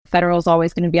federal is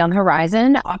always going to be on the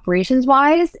horizon. Operations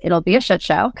wise, it'll be a shit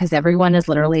show because everyone is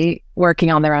literally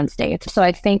working on their own state. So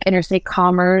I think interstate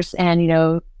commerce and,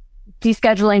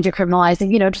 descheduling,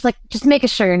 decriminalizing, just making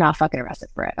sure you're not fucking arrested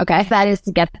for it. Okay. That is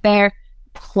to get there.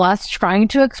 Plus trying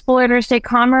to explore interstate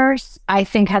commerce, I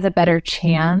think has a better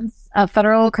chance of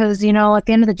federal because, at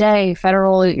the end of the day,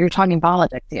 federal, you're talking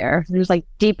politics here. There's like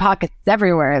deep pockets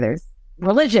everywhere. There's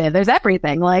religion, there's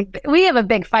everything. Like we have a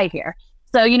big fight here.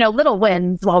 So, little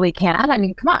wins while we can. I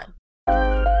mean, come on.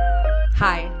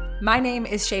 Hi, my name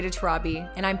is Shayda Tarabi,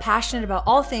 and I'm passionate about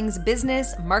all things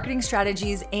business, marketing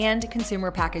strategies, and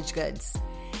consumer packaged goods.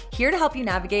 Here to help you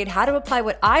navigate how to apply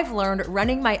what I've learned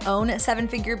running my own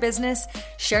 7-figure business,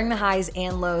 sharing the highs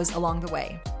and lows along the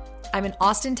way. I'm an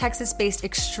Austin, Texas-based,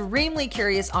 extremely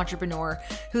curious entrepreneur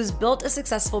who's built a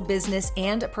successful business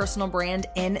and personal brand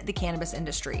in the cannabis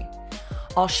industry.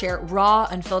 I'll share raw,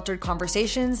 unfiltered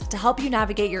conversations to help you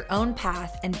navigate your own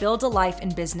path and build a life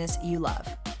and business you love.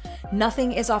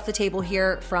 Nothing is off the table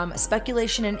here, from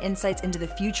speculation and insights into the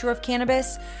future of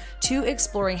cannabis to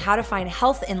exploring how to find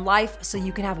health in life so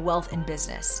you can have wealth in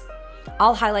business.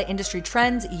 I'll highlight industry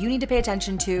trends you need to pay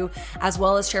attention to, as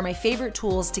well as share my favorite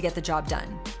tools to get the job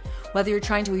done. Whether you're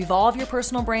trying to evolve your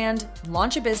personal brand,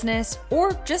 launch a business,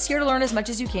 or just here to learn as much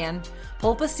as you can,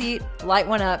 pull up a seat, light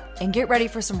one up, and get ready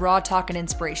for some raw talk and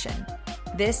inspiration.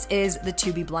 This is the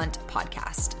To Be Blunt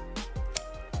podcast.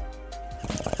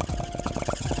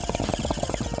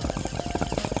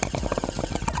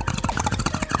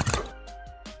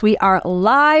 We are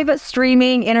live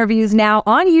streaming interviews now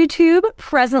on YouTube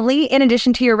presently, in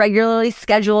addition to your regularly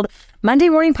scheduled Monday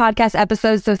morning podcast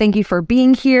episodes. So thank you for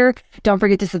being here. Don't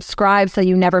forget to subscribe so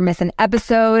you never miss an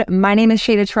episode. My name is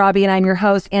Shayda Tarabi and I'm your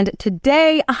host. And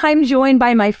today I'm joined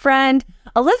by my friend,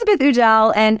 Elizabeth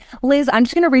Udell. And Liz, I'm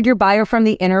just going to read your bio from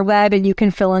the interweb and you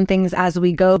can fill in things as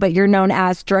we go. But you're known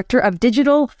as Director of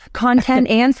Digital Content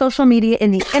and Social Media in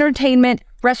the entertainment,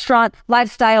 restaurant,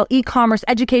 lifestyle, e-commerce,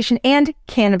 education, and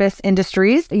cannabis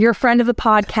industries. You're a friend of the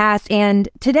podcast. And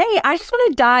today I just want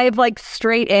to dive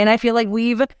straight in. I feel like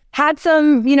we've had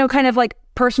some, kind of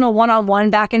personal one-on-one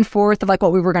back and forth of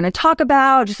what we were going to talk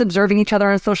about, just observing each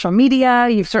other on social media.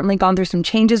 You've certainly gone through some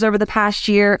changes over the past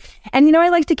year. And, I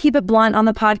like to keep it blunt on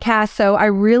the podcast. So I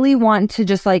really want to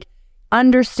just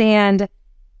understand,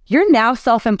 you're now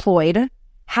self-employed.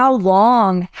 How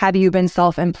long have you been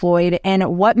self-employed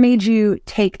and what made you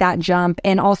take that jump?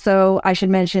 And also I should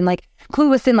mention,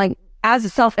 clue us in, as a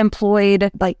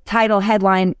self-employed, title,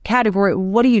 headline, category,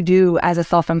 what do you do as a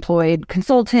self-employed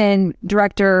consultant,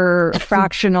 director,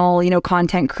 fractional,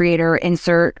 content creator,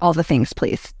 insert all the things,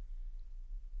 please.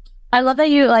 I love that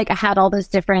you had all those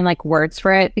different words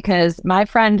for it, because my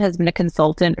friend has been a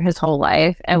consultant his whole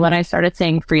life. And when I started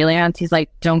saying freelance, he's like,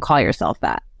 don't call yourself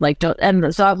that. Don't.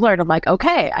 And so I've learned, I'm like,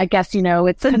 okay, I guess,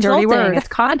 it's a dirty word. It's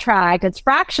contract, it's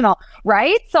fractional,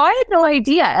 right? So I had no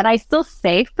idea. And I still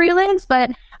say freelance,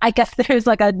 but I guess there's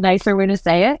a nicer way to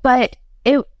say it. But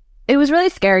it was really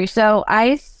scary. So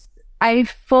I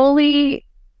fully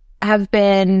have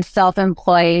been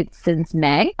self-employed since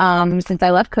May, since I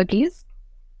left Cookies.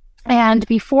 And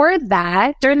before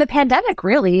that, during the pandemic,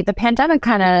 the pandemic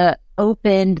kind of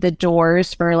opened the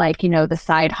doors for the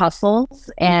side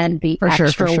hustles and the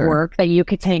extra work that you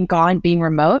could take on being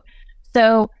remote.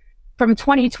 So from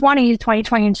 2020 to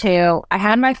 2022, I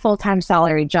had my full-time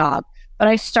salary job, but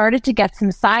I started to get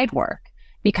some side work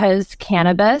because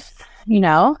cannabis,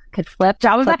 could flip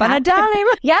on a dime.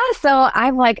 Yeah. So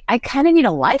I'm I kind of need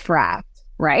a life raft.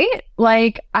 Right?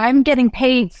 I'm getting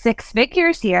paid 6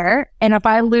 figures here. And if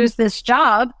I lose this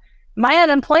job, my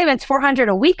unemployment's $400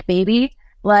 a week, baby.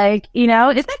 Isn't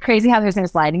that crazy how there's no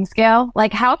sliding scale?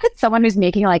 How could someone who's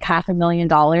making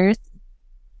 $500,000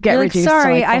 get reduced?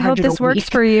 Sorry, I hope this works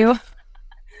for you.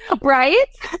 Right?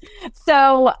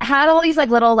 So had all these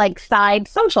little side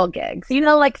social gigs,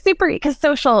 super, because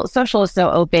social is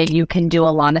so open. You can do a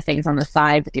lot of things on the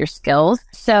side with your skills.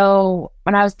 So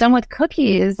when I was done with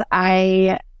Cookies,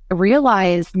 I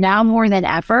realized now more than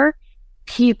ever,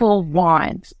 people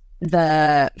want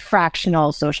the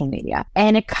fractional social media.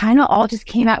 And it kind of all just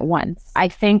came at once. I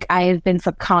think I have been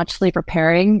subconsciously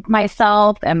preparing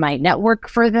myself and my network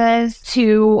for this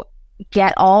to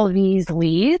get all these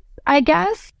leads, I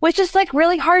guess, which is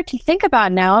really hard to think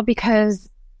about now, because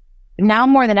now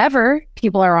more than ever,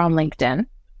 people are on LinkedIn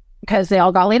because they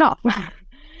all got laid off.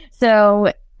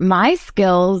 So my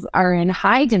skills are in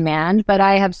high demand, but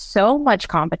I have so much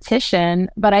competition,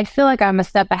 but I feel like I'm a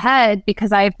step ahead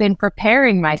because I've been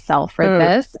preparing myself for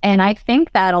this. And I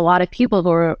think that a lot of people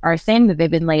who are saying that they've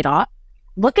been laid off,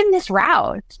 look in this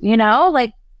route,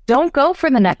 don't don't go for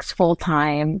the next full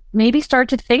time. Maybe start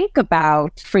to think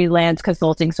about freelance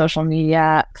consulting, social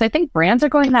media, because I think brands are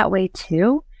going that way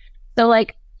too. So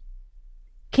like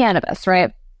cannabis,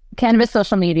 right? Cannabis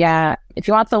social media. If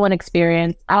you want someone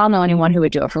experienced, I don't know anyone who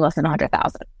would do it for less than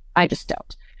 100,000. I just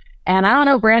don't. And I don't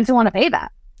know brands who want to pay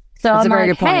that. So That's I'm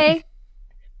like, hey,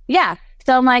 yeah.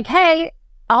 So I'm like, hey,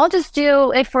 I'll just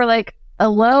do it for like a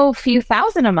low few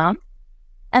thousand a month.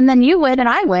 And then you win and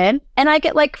I win and I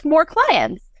get like more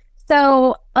clients.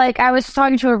 So like I was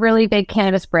talking to a really big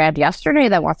cannabis brand yesterday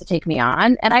that wants to take me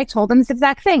on. And I told them this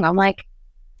exact thing. I'm like,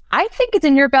 I think it's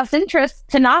in your best interest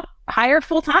to not hire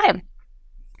full time.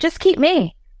 Just keep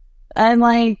me. And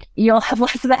like, you'll have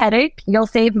less of a headache. You'll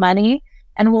save money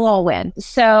and we'll all win.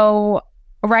 So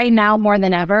right now, more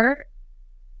than ever,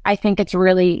 I think it's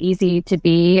really easy to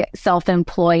be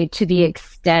self-employed to the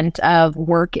extent of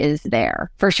work is there.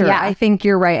 For sure. Yeah. I think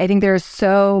you're right. I think there's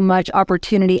so much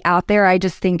opportunity out there. I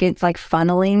just think it's like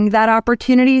funneling that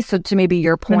opportunity. So to maybe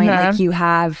your point, like you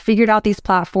have figured out these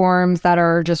platforms that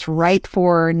are just right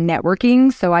for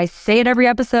networking. So I say it every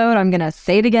episode. I'm going to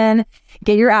say it again.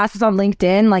 Get your asses on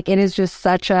LinkedIn. Like it is just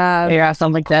such a Get your ass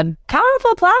on LinkedIn.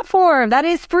 powerful platform that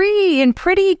is free and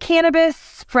pretty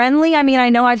cannabis friendly. I mean, I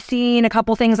know I've seen a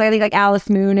couple things. I think like Alice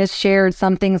Moon has shared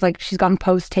some things, like she's gotten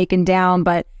posts taken down,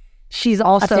 but she's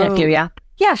also I've seen a few,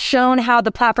 yeah. shown how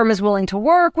the platform is willing to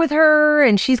work with her,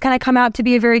 and she's kind of come out to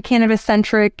be a very cannabis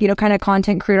centric, kind of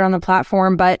content creator on the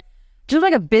platform. But just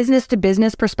like a business to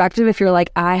business perspective, if you're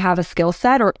like, I have a skill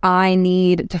set or I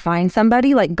need to find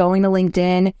somebody, like going to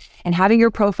LinkedIn and having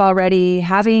your profile ready,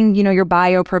 having, your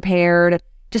bio prepared,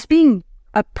 just being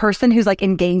a person who's like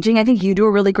engaging. I think you do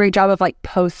a really great job of like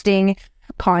posting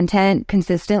content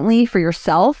consistently for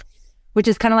yourself, which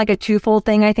is kind of like a twofold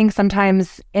thing. I think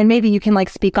sometimes, and maybe you can like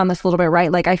speak on this a little bit,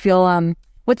 right? Like I feel,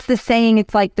 what's the saying?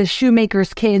 It's like the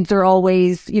shoemaker's kids are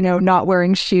always, not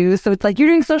wearing shoes. So it's like you're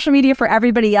doing social media for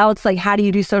everybody else. Like, how do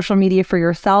you do social media for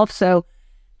yourself? So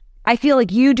I feel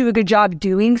like you do a good job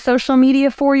doing social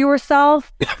media for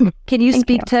yourself. Can you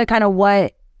speak to kind of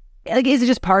what, like, is it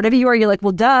just part of you? Or are you like,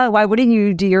 well, duh, why wouldn't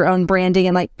you do your own branding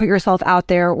and like put yourself out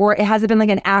there? Or has it been like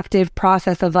an active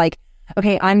process of like,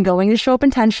 okay, I'm going to show up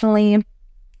intentionally.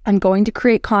 I'm going to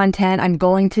create content. I'm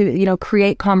going to,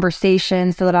 create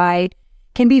conversation so that I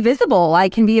can be visible. I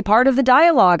can be a part of the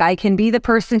dialogue. I can be the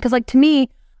person. Cause like to me,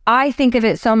 I think of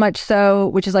it so much so,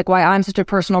 which is like why I'm such a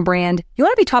personal brand. You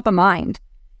want to be top of mind.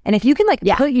 And if you can like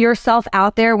put yourself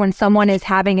out there when someone is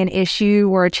having an issue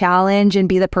or a challenge and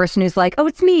be the person who's like, oh,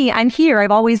 it's me. I'm here.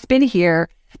 I've always been here.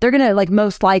 They're going to like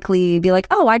most likely be like,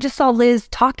 oh, I just saw Liz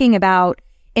talking about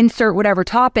insert whatever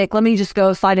topic. Let me just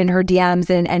go slide in her DMs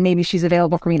and maybe she's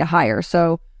available for me to hire.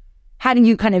 So how do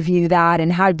you kind of view that,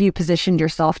 and how do you position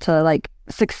yourself to like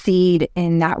succeed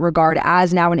in that regard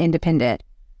as now an independent?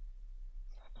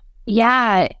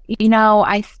 Yeah.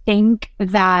 I think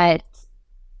that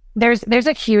there's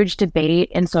a huge debate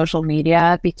in social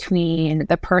media between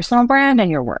the personal brand and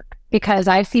your work, because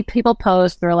I see people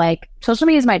post, they're like, social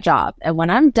media is my job. And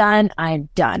when I'm done, I'm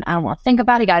done. I don't want to think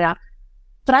about it.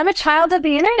 But I'm a child of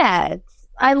the internet.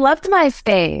 I loved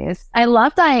MySpace. I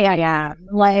loved IAM.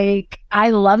 Like,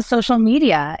 I love social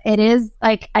media. It is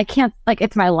like, I can't, like,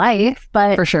 it's my life,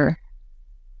 but For sure.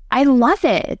 I love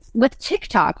it with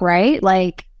TikTok, right?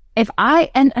 Like, if I,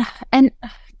 and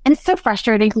it's so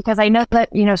frustrating because I know that,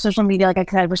 social media, like I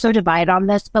said, we're so divided on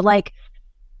this, but like,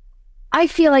 I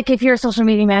feel like if you're a social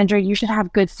media manager, you should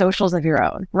have good socials of your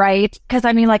own, right? Because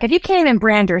I mean, like, if you can't even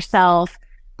brand yourself,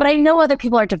 but I know other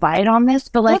people are divided on this,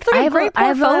 but like, I have a great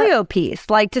portfolio piece,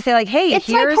 like to say like, hey, it's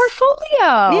here's my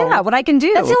portfolio. Yeah, what I can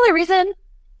do. That's the only reason.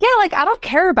 Yeah, like I don't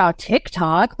care about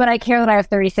TikTok, but I care that I have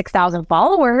 36,000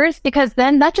 followers, because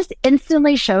then that just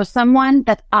instantly shows someone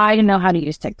that I know how to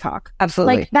use TikTok.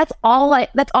 Absolutely. Like that's all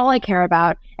I care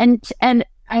about. And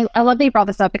I love that you brought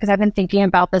this up, because I've been thinking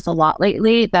about this a lot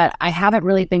lately, that I haven't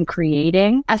really been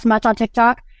creating as much on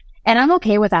TikTok. And I'm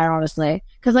okay with that, honestly.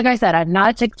 Because like I said, I'm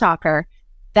not a TikToker.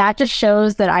 That just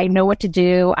shows that I know what to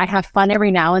do. I have fun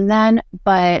every now and then,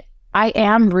 but I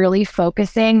am really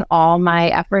focusing all my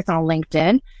efforts on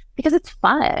LinkedIn because it's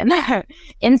fun.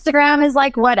 Instagram is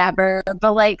like whatever,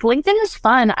 but like LinkedIn is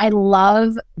fun. I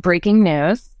love breaking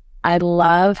news. I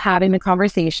love having the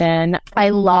conversation.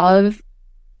 I love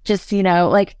just,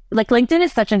 like LinkedIn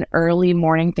is such an early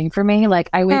morning thing for me. Like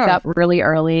I wake up really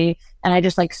early and I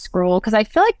just like scroll, because I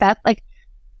feel like that, like,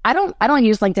 I don't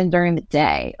use LinkedIn during the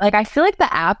day. Like I feel like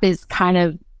the app is kind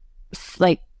of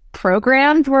like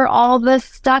programmed where all this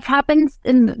stuff happens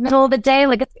in the middle of the day.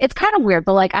 Like it's kind of weird,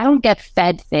 but like I don't get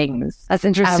fed things. That's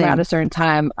interesting. Around a certain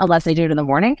time unless I do it in the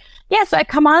morning. Yeah, so I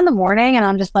come on in the morning and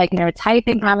I'm just like,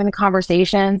 typing, having the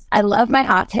conversations. I love my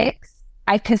hot takes.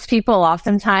 I piss people off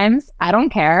sometimes. I don't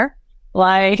care.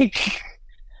 Like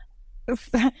I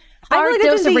feel like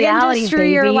this is the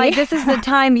industry, or like this is the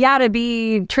time, to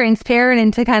be transparent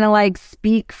and to kind of like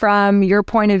speak from your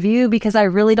point of view, because I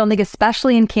really don't think,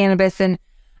 especially in cannabis, and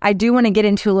I do want to get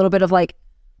into a little bit of like,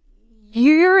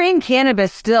 you're in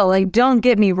cannabis still, like don't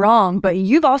get me wrong, but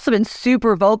you've also been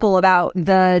super vocal about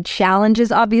the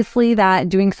challenges, obviously, that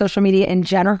doing social media in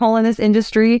general in this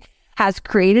industry has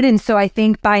created. And so I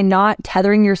think by not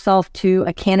tethering yourself to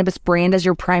a cannabis brand as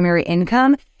your primary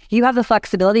income, you have the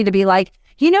flexibility to be like,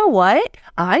 you know what?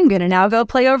 I'm going to now go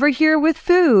play over here with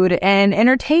food and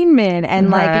entertainment and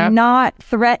like not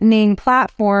threatening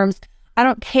platforms. I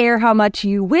don't care how much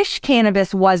you wish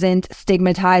cannabis wasn't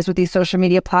stigmatized with these social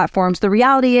media platforms. The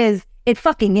reality is it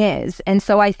fucking is. And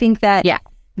so I think that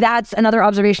that's another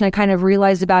observation I kind of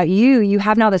realized about you. You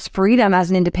have now this freedom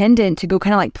as an independent to go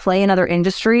kind of like play in other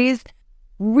industries,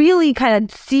 really kind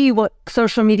of see what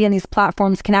social media and these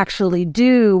platforms can actually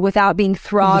do without being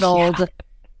throttled.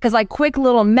 Because like quick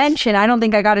little mention, I don't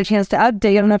think I got a chance to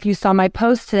update. I don't know if you saw my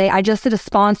post today. I just did a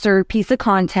sponsored piece of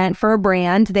content for a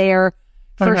brand. They're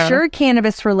for sure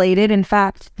cannabis related. In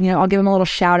fact, I'll give them a little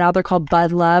shout out. They're called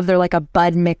Bud Love. They're like a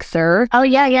bud mixer. Oh,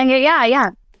 yeah.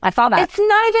 I saw that. It's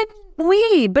not even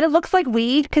weed, but it looks like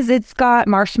weed because it's got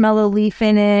marshmallow leaf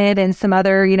in it and some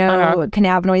other,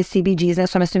 cannabinoids, CBGs. And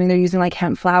so I'm assuming they're using like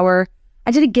hemp flower. I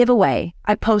did a giveaway.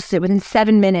 I posted within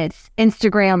 7 minutes.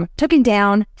 Instagram took it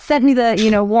down, sent me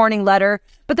the, warning letter.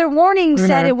 But their warning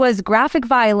said it was graphic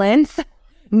violence,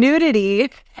 nudity.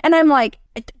 And I'm like,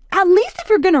 at least if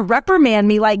you're going to reprimand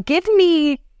me, like give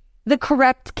me the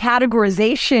correct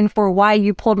categorization for why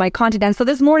you pulled my content down. So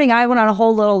this morning I went on a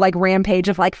whole little like rampage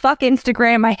of like, fuck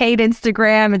Instagram. I hate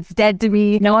Instagram. It's dead to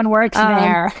me. No one works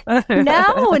there.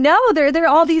 No, there are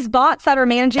all these bots that are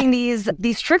managing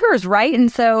these triggers, right?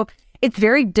 And so it's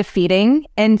very defeating.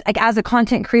 And like as a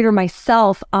content creator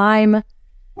myself, I'm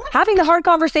having the hard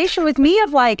conversation with me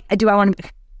of like,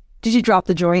 did you drop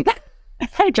the joint?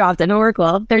 I dropped it. No, we're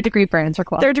cool. Third degree burns are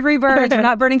cool. Third degree burns. We're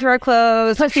not burning through our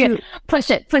clothes.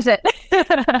 Push it.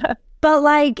 But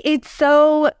like, it's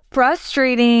so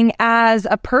frustrating as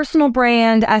a personal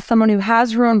brand, as someone who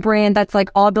has her own brand that's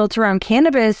like all built around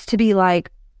cannabis, to be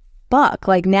like, fuck,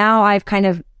 like now I've kind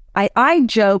of, I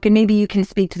joke, and maybe you can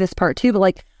speak to this part too, but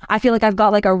like, I feel like I've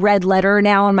got like a red letter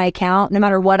now on my account. No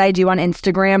matter what I do on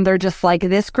Instagram, they're just like,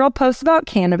 this girl posts about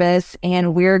cannabis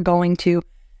and we're going to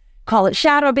call it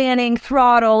shadow banning,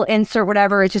 throttle, insert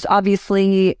whatever. It's just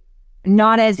obviously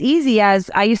not as easy as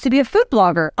I used to be a food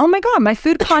blogger. Oh my God, my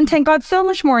food content got so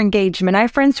much more engagement. I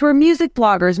have friends who are music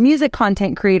bloggers, music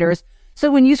content creators.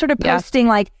 So when you started posting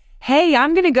like, hey,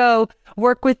 I'm going to go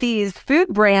work with these food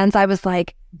brands, I was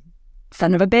like,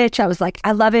 son of a bitch. I was like,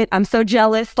 I love it. I'm so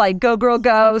jealous. Like, go girl,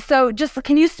 go. So just,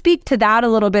 can you speak to that a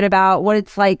little bit about what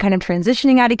it's like kind of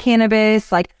transitioning out of cannabis?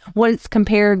 Like what it's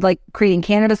compared, like creating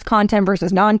cannabis content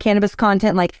versus non-cannabis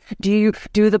content? Like, do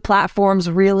the platforms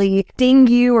really ding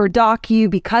you or dock you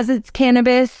because it's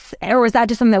cannabis? Or is that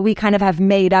just something that we kind of have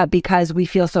made up because we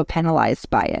feel so penalized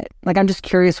by it? Like, I'm just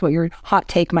curious what your hot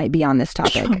take might be on this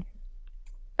topic.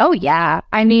 Oh yeah.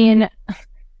 I mean,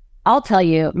 I'll tell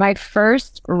you, my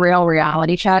first real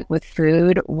reality check with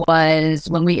food was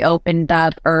when we opened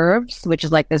up Herbs, which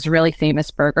is like this really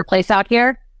famous burger place out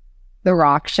here. The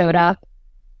Rock showed up.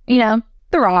 The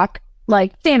Rock,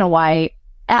 like Dana White,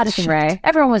 Addison Rae,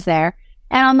 everyone was there.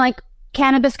 And I'm like,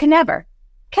 cannabis can never.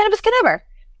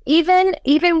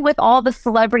 Even with all the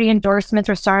celebrity endorsements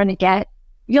we're starting to get,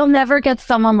 you'll never get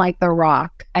someone like The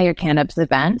Rock at your cannabis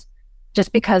event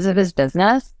just because of his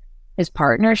business. His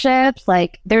partnerships,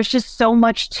 like there's just so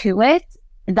much to it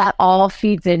that all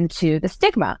feeds into the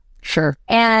stigma. Sure.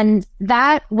 And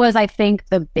that was, I think,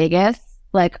 the biggest,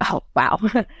 like, oh, wow.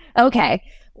 Okay.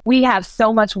 We have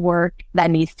so much work that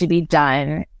needs to be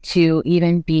done to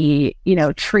even be,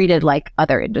 treated like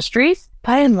other industries.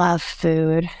 But I love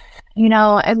food.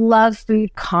 I love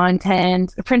food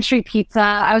content. Prince Street Pizza,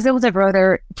 I was able to grow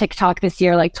their TikTok this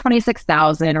year, like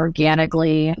 26,000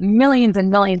 organically, millions and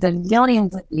millions and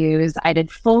millions of views. I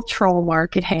did full troll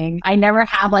marketing. I never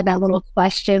have like that little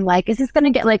question, like, is this going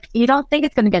to get, like, you don't think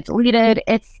it's going to get deleted?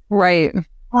 It's right.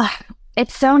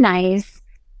 It's so nice.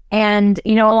 And,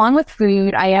 along with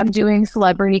food, I am doing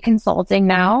celebrity consulting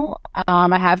now.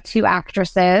 I have 2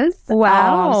 actresses.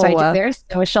 Wow. So I do their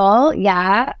social.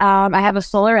 Yeah. I have a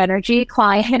solar energy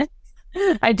client.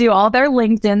 I do all their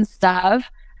LinkedIn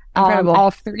stuff. Incredible.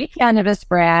 All 3 cannabis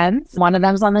brands. One of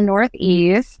them's on the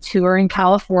Northeast, 2 are in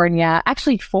California.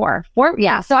 Actually, 4.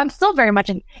 Yeah. So I'm still very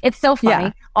much it's so funny.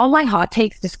 Yeah. All my hot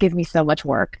takes just give me so much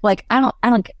work. Like, I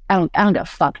don't give a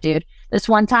fuck, dude. This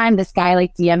one time, this guy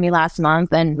like DM'd me last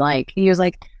month and like, he was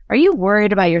like, are you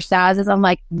worried about your sizes? I'm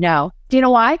like, no. Do you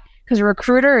know why? Because a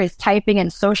recruiter is typing in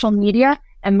social media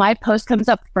and my post comes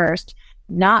up first.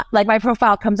 Not like my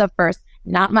profile comes up first,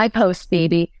 not my post,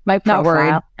 baby, my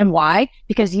profile. And why?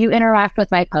 Because you interact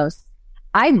with my posts.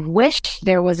 I wish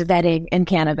there was vetting in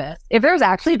cannabis. If there was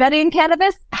actually vetting in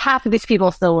cannabis, half of these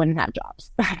people still wouldn't have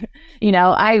jobs. You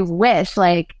know, I wish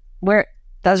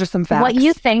those are some facts. What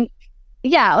you think.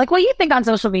 Yeah, like what you think on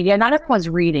social media, not everyone's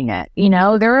reading it. You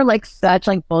know, there are like such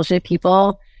like bullshit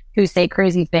people who say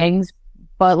crazy things,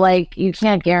 but like you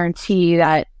can't guarantee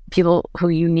that people who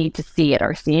you need to see it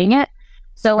are seeing it.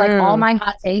 So like all my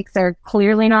hot takes are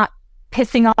clearly not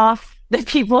pissing off the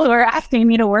people who are asking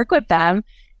me to work with them.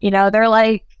 You know,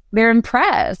 they're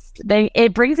impressed.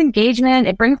 It brings engagement.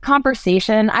 It brings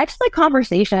conversation. I just like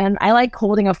conversation. I like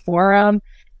holding a forum.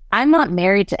 I'm not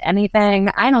married to anything.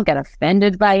 I don't get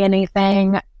offended by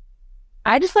anything.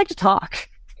 I just like to talk.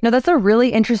 No, that's a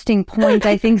really interesting point.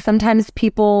 I think sometimes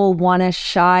people want to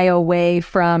shy away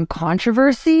from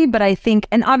controversy, but I think,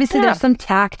 and obviously there's some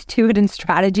tact to it and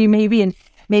strategy maybe, and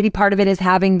maybe part of it is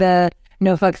having the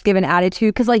no fucks given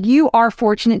attitude. Because like you are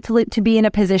fortunate to be in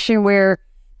a position where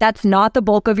that's not the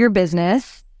bulk of your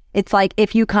business. It's like,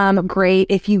 if you come, great.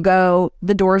 If you go,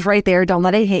 the door's right there. Don't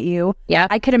let it hit you. Yeah.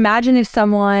 I could imagine if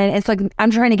someone, it's like, I'm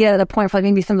trying to get at the point for like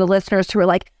maybe some of the listeners who are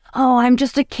like, oh, I'm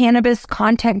just a cannabis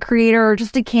content creator or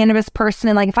just a cannabis person.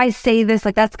 And like, if I say this,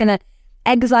 like that's going to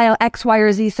exile X, Y,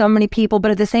 or Z so many people.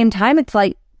 But at the same time, it's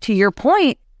like, to your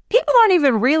point, people aren't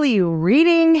even really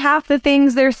reading half the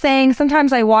things they're saying.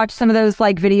 Sometimes I watch some of those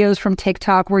like videos from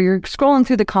TikTok where you're scrolling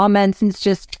through the comments and it's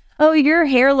just, oh, your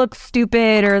hair looks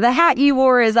stupid or the hat you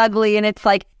wore is ugly. And it's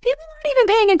like, people aren't even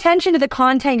paying attention to the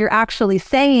content you're actually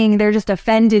saying. They're just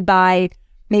offended by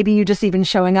maybe you just even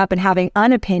showing up and having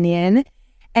an opinion.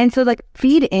 And so like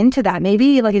feed into that.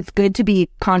 Maybe like it's good to be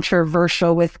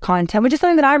controversial with content, which is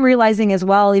something that I'm realizing as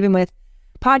well, even with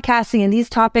podcasting and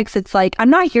these topics. It's like, I'm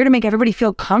not here to make everybody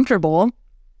feel comfortable.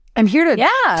 I'm here to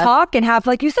talk and have,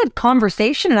 like you said,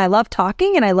 conversation. And I love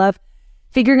talking and I love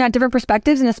figuring out different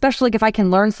perspectives. And especially like if I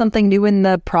can learn something new in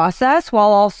the process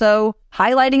while also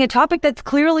highlighting a topic that's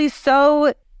clearly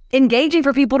so engaging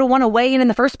for people to want to weigh in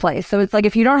the first place. So it's like,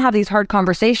 if you don't have these hard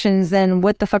conversations, then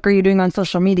what the fuck are you doing on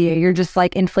social media? You're just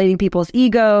like inflating people's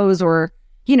egos or,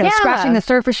 you know, scratching the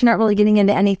surface. You're not really getting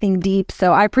into anything deep.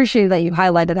 So I appreciate that you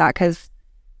highlighted that because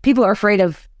people are afraid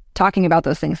of talking about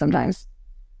those things sometimes.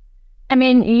 I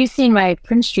mean, you've seen my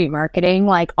Prince Street marketing.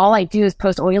 Like, all I do is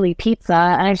post oily pizza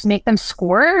and I just make them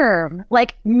squirm.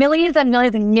 Like, millions and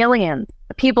millions and millions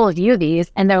of people view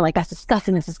these and they're like, that's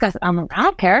disgusting, that's disgusting. I'm like, I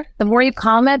don't care. The more you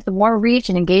comment, the more reach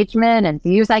and engagement and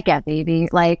views I get, baby.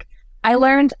 Like, I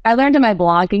learned in my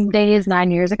blogging days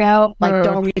 9 years ago, like,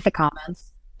 don't read the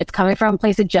comments. It's coming from a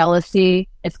place of jealousy.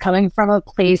 It's coming from a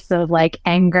place of, like,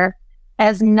 anger. It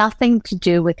has nothing to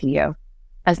do with you.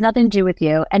 Has nothing to do with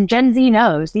you. And Gen Z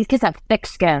knows these kids have thick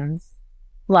skins.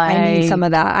 Like, I need some of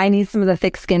that. I need some of the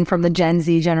thick skin from the Gen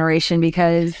Z generation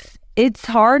because it's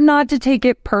hard not to take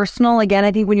it personal. Again,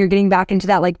 I think when you're getting back into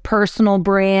that like personal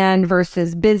brand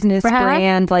versus business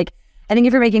brand, like I think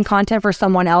if you're making content for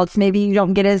someone else, maybe you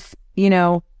don't get as, you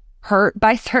know, hurt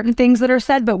by certain things that are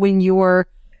said. But when you're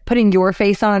putting your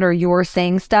face on it or you're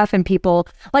saying stuff and people,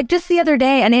 like just the other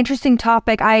day, an interesting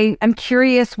topic. I'm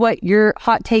curious what your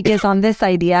hot take is on this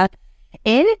idea.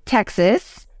 In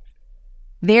Texas,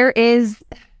 there is,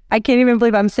 I can't even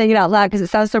believe I'm saying it out loud because it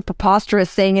sounds so preposterous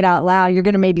saying it out loud. You're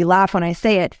going to maybe laugh when I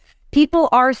say it. People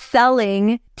are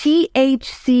selling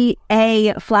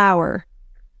THCA flower.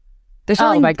 They're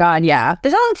selling, oh my God, yeah.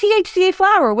 They're selling THCA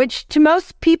flower, which to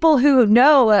most people who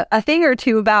know a thing or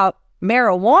two about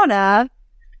marijuana,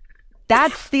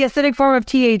 that's the acidic form of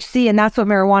THC, and that's what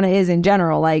marijuana is in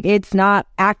general. Like, it's not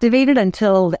activated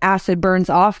until the acid burns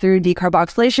off through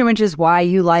decarboxylation, which is why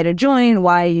you light a joint,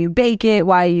 why you bake it,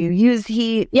 why you use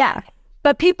heat. Yeah.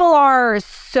 But people are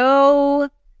so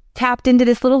tapped into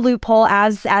this little loophole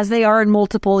as they are in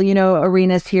multiple, you know,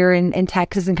 arenas here in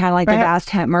Texas and kind of like the vast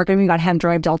hemp market. We got hemp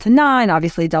derived Delta 9,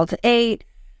 obviously Delta 8.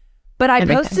 But I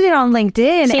posted it on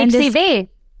LinkedIn. THCV.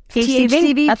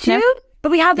 THCV too? But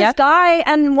we have this guy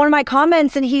and one of my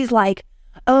comments and he's like,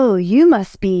 oh, you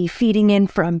must be feeding in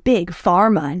from big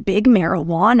pharma and big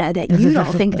marijuana that you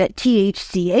don't think that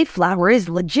THCA flower is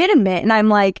legitimate. And I'm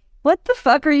like, what the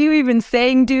fuck are you even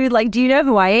saying, dude? Like, do you know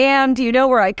who I am? Do you know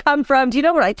where I come from? Do you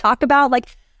know what I talk about? Like,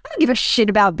 I don't give a shit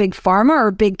about big pharma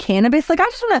or big cannabis. Like, I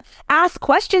just want to ask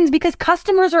questions because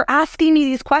customers are asking me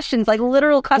these questions. Like,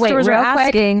 literal customers are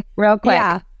asking. Real quick,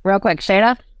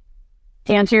 Shayda,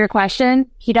 to answer your question,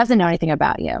 he doesn't know anything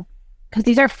about you because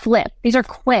these are flip. These are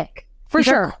quick. For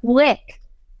sure. Quick.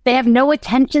 They have no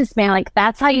attention span. Like,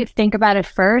 that's how you think about it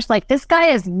first. Like, this guy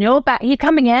has he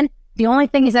coming in, the only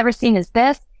thing he's ever seen is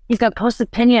this. He's going to post an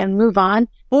opinion and move on.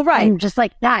 Well, right. And just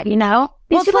like that, you know?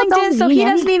 Well, LinkedIn, so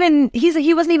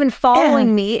he wasn't even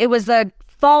following me. It was a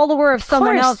follower of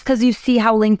someone else because you see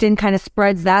how LinkedIn kind of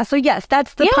spreads that. So yes,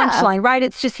 that's the punchline, right?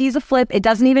 It's just, he's a flip. It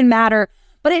doesn't even matter.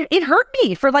 But it hurt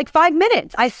me for like 5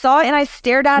 minutes. I saw it and I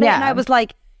stared at it and I was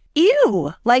like,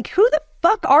 ew, like, who the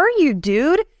fuck are you,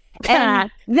 dude? And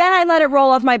then I let it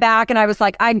roll off my back and I was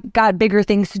like, I got bigger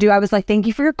things to do. I was like, thank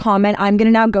you for your comment. I'm going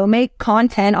to now go make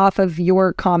content off of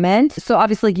your comment. So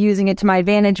obviously using it to my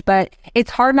advantage, but it's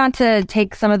hard not to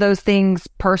take some of those things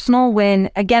personal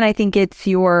when, again, I think it's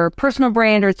your personal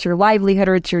brand or it's your livelihood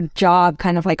or it's your job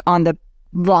kind of like on the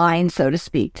line, so to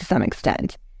speak, to some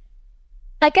extent.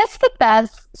 I guess the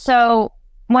best. So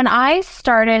when I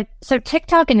started, so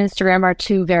TikTok and Instagram are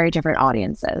two very different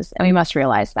audiences, and we must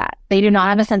realize that. They do not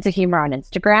have a sense of humor on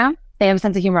Instagram. They have a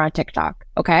sense of humor on TikTok,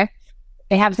 okay?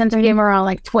 They have a sense of humor on,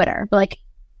 like, Twitter. But, like,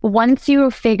 once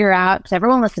you figure out, to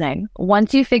everyone listening,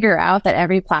 once you figure out that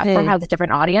every platform has a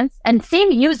different audience, and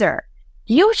same user,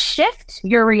 you shift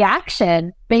your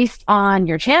reaction based on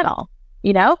your channel,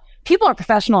 you know? People are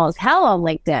professional as hell on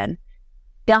LinkedIn.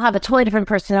 They'll have a totally different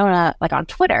persona, like, on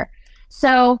Twitter.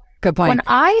 So... Good point. When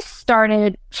I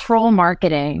started troll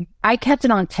marketing, I kept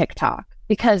it on TikTok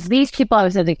because these people have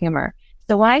a sense of humor.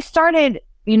 So when I started,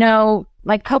 you know,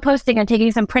 like co-posting and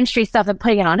taking some Prince Street stuff and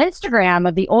putting it on Instagram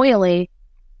of the oily,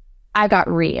 I got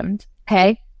reamed.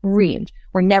 Okay? Reamed.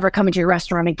 We're never coming to your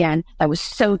restaurant again. That was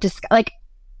so like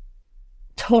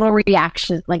total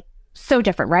reaction, like so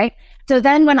different, right? So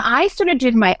then when I started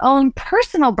doing my own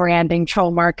personal branding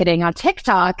troll marketing on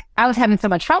TikTok, I was having so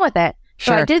much fun with it.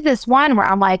 So I did this one where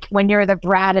I'm like, when you're the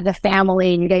brat of the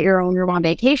family and you get your own room on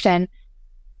vacation,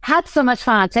 had so much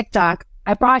fun on TikTok.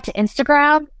 I brought it to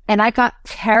Instagram and I got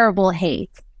terrible hate.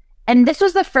 And this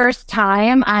was the first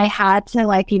time I had to,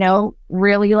 like, you know,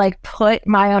 really like put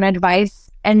my own advice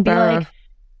and be like,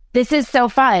 this is so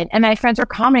fun. And my friends were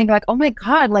commenting like, oh my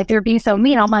God, like they're being so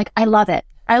mean. I'm like, I love it.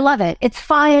 I love it. It's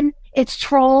fun. It's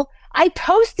troll. I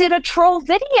posted a troll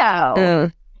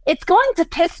video. It's going to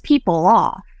piss people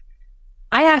off.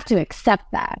 I have to accept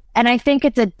that. And I think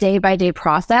it's a day-by-day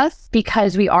process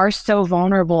because we are so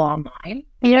vulnerable online.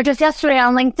 You know, just yesterday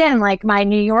on LinkedIn, like my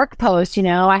New York post, you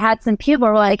know, I had some people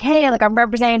who were like, hey, like I'm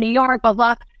representing New York, blah,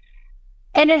 blah.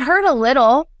 And it hurt a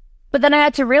little, but then I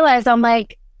had to realize, I'm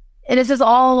like, this is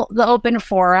all the open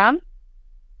forum.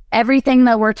 Everything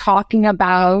that we're talking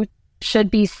about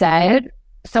should be said.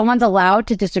 Someone's allowed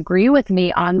to disagree with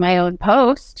me on my own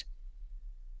post.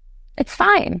 It's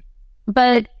fine.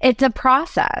 But it's a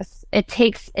process. It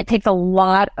takes a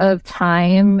lot of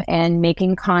time and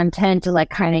making content to like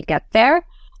kind of get there.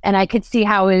 And I could see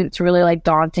how it's really like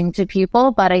daunting to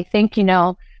people. But I think, you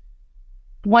know,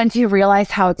 once you realize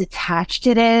how detached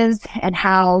it is and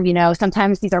how, you know,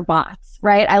 sometimes these are bots,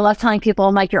 right? I love telling people,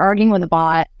 I'm like, you're arguing with a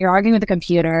bot, you're arguing with a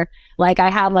computer. Like I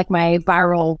had like my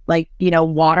viral, like, you know,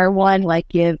 water one, like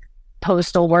give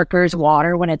postal workers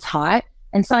water when it's hot.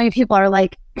 And so many people are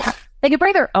like, they can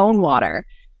bring their own water.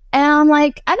 And I'm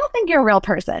like, I don't think you're a real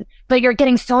person, but you're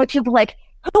getting so many people like,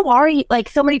 who are you? Like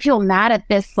so many people mad at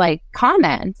this like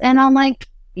comment. And I'm like,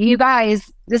 you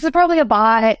guys, this is probably a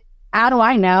bot. How do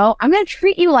I know? I'm going to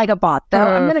treat you like a bot though.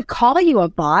 I'm going to call you a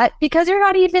bot because you're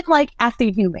not even like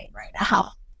acting human right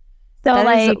now. So that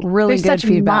like is really there's good such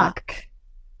feedback. muck,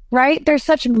 right? There's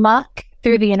such muck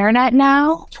through the internet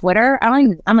now. Twitter.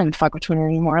 I'm not even fuck with Twitter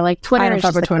anymore. Like Twitter is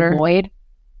just like a void.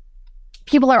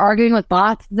 People are arguing with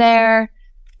bots there.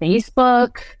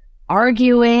 Facebook,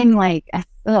 arguing, like,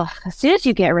 as soon as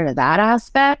you get rid of that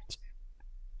aspect,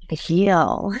 you could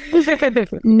heal.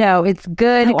 No, it's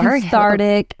good,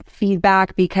 cathartic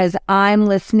feedback because I'm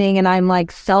listening and I'm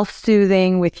like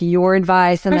self-soothing with your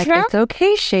advice. And like, it's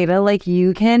okay, Shayda, like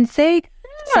you can say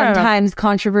sometimes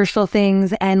controversial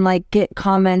things and like get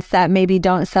comments that maybe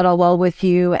don't settle well with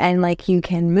you and like you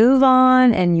can move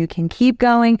on and you can keep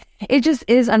going. It just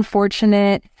is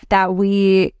unfortunate that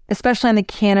we, especially on the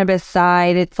cannabis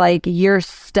side, it's like you're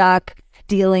stuck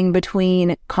dealing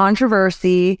between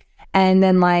controversy and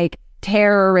then like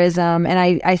terrorism.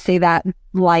 And I say that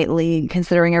lightly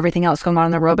considering everything else going on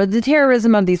in the world, but the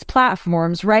terrorism of these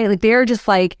platforms, right? Like they're just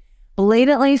like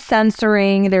blatantly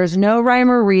censoring. There's no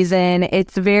rhyme or reason.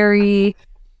 It's very,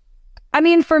 I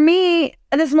mean, for me,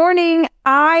 this morning,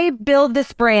 I build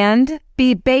this brand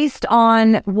be based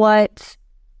on what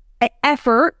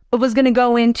effort was going to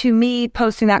go into me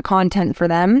posting that content for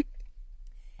them.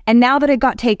 And now that it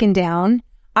got taken down,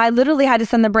 I literally had to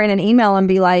send the brand an email and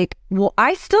be like, well,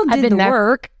 I still did the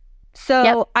work.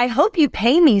 So I hope you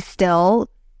pay me still.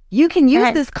 You can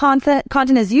use this content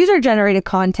as user-generated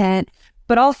content.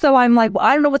 But also I'm like, well,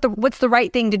 I don't know what's the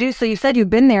right thing to do. So you said you've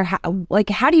been there. How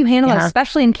do you handle that,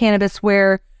 especially in cannabis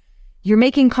where you're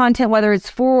making content, whether it's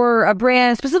for a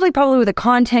brand, specifically probably with a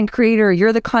content creator,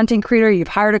 you're the content creator, you've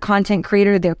hired a content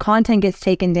creator, their content gets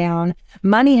taken down.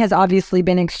 Money has obviously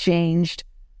been exchanged.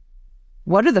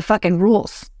 What are the fucking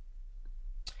rules?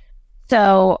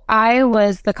 So I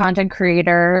was the content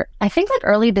creator, I think like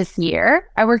early this year.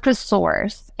 I worked with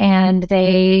Source and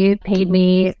they paid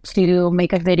me to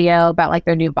make a video about like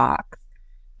their new box.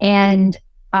 And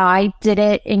I did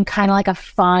it in kind of like a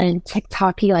fun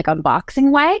TikTok-y like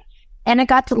unboxing way. And it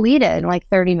got deleted in like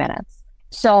 30 minutes.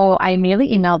 So I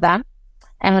immediately emailed them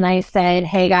and I said,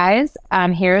 hey guys,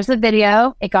 here's the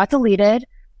video. It got deleted,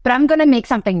 but I'm going to make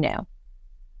something new.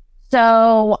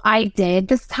 So I did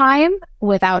this time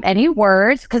without any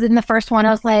words, because in the first one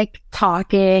I was like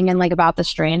talking and like about the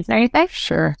strains and everything.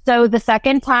 Sure. So the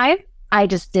second time I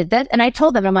just did that and I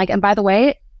told them, I'm like, and by the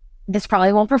way, this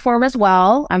probably won't perform as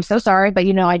well. I'm so sorry, but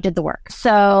I did the work.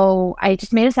 So I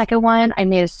just made a second one. I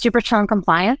made it super chill and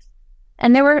compliant,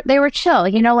 and they were chill.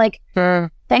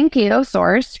 Thank you,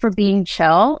 Source, for being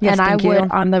chill. Yes, and I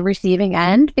would on the receiving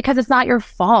end, because it's not your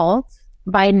fault.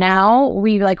 By now,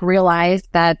 we like realized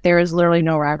that there is literally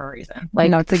no rhyme or reason. Like,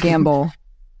 no, it's a gamble.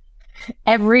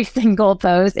 Every single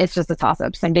post, it's just a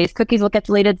toss-up. Some days cookies will get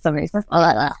deleted, some days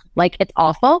like it's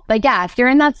awful. But yeah, if you're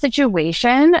in that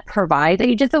situation, provide that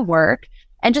you did the work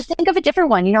and just think of a different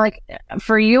one. Like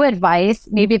for you, advice,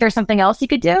 maybe there's something else you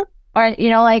could do. Or,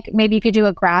 like maybe you could do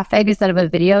a graphic instead of a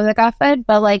video that got fed.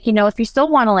 But like, if you still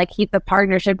want to like keep the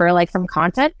partnership or like some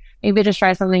content, maybe just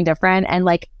try something different. And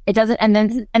like, it doesn't, and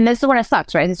this is when it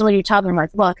sucks, right? This is when you tell them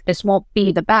like, look, this won't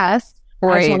be the best.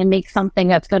 Right. I just want to make something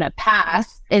that's going to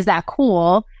pass. Is that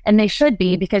cool? And they should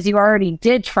be, because you already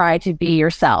did try to be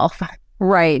yourself.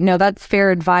 Right. No, that's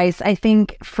fair advice. I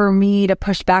think for me to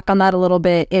push back on that a little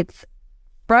bit, it's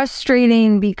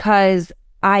frustrating because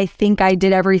I think I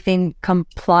did everything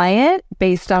compliant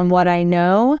based on what I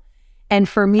know. And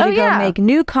for me to go make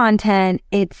new content,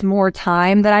 it's more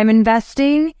time that I'm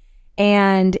investing.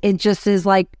 And it just is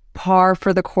like par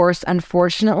for the course,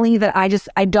 unfortunately, that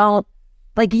I don't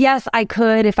like, yes, I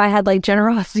could if I had like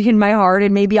generosity in my heart,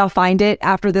 and maybe I'll find it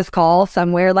after this call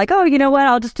somewhere like, oh, you know what?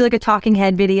 I'll just do like a talking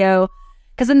head video.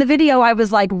 Because in the video, I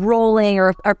was like rolling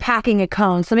or packing a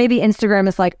cone. So maybe Instagram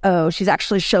is like, oh, she's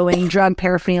actually showing drug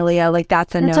paraphernalia. Like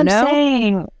that's a no-no. That's what I'm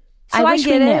saying. So I wish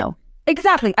we knew.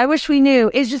 Exactly. I wish we knew.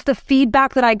 It's just the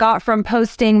feedback that I got from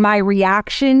posting my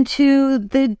reaction to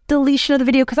the deletion of the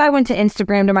video. Because I went to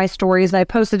Instagram to my stories and I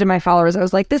posted to my followers. I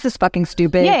was like, this is fucking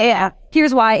stupid. Yeah.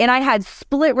 Here's why. And I had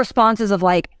split responses of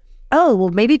like, oh, well,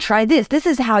 maybe try this. This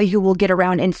is how you will get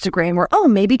around Instagram. Or, oh,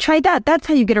 maybe try that. That's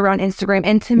how you get around Instagram.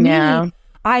 And to me,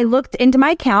 I looked into my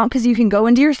account, because you can go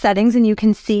into your settings and you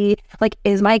can see, like,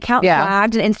 is my account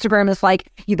flagged? And Instagram is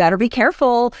like, you better be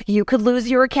careful. You could lose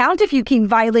your account if you keep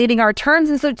violating our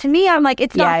terms. And so to me, I'm like,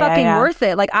 it's not fucking worth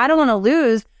it. Like, I don't want to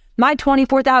lose my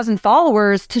 24,000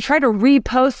 followers to try to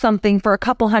repost something for a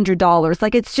couple $100.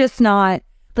 Like, it's just not,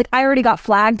 like, I already got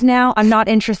flagged now. I'm not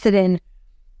interested in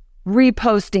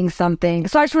reposting something.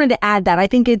 So I just wanted to add that. I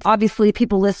think it's obviously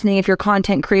people listening, if you're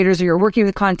content creators or you're working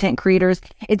with content creators,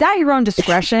 it's at your own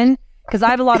discretion. Because I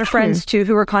have a lot of friends too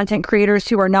who are content creators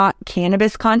who are not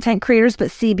cannabis content creators, but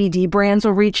CBD brands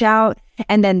will reach out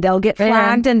and then they'll get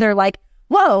flagged and they're like,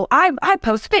 whoa, I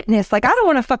post fitness. Like, I don't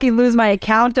want to fucking lose my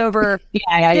account over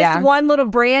this one little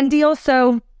brand deal.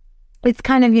 So it's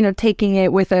kind of, taking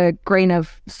it with a grain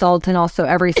of salt, and also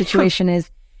every situation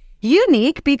is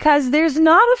unique because there's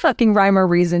not a fucking rhyme or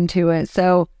reason to it.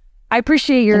 So I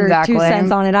appreciate your 2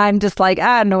 cents on it. I'm just like,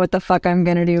 I don't know what the fuck I'm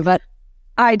gonna do, but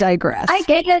I digress. I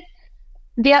get it.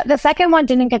 The second one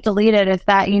didn't get deleted, if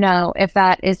that if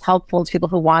that is helpful to people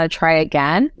who want to try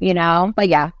again, but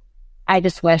yeah, I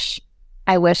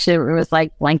wish it was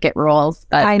like blanket rules,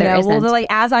 but I know. Well, like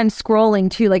as I'm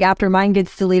scrolling too, like after mine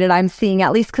gets deleted, I'm seeing,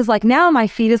 at least because like now my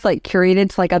feed is like curated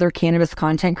to like other cannabis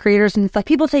content creators, and it's like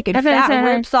people taking fat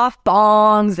rips off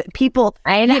bongs, people,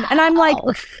 and I'm like,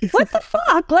 what the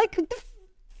fuck?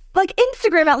 Like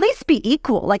Instagram, at least be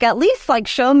equal. Like at least like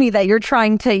show me that you're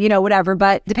trying to, whatever.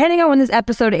 But depending on when this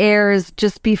episode airs,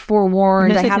 just be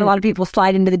forewarned. I had a lot of people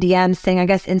slide into the DMs saying, I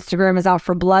guess Instagram is out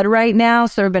for blood right now.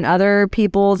 So there have been other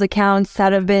people's accounts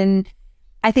that have been,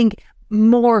 I think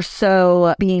more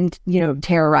so being,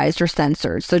 terrorized or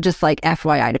censored. So just like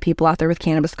FYI to people out there with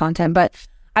cannabis content. But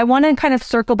I want to kind of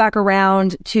circle back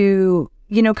around to,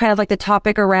 kind of like the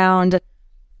topic around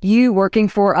you working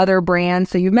for other brands.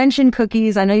 So you mentioned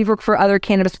cookies. I know you've worked for other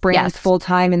cannabis brands full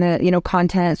time in the,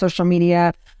 content, social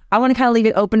media. I want to kind of leave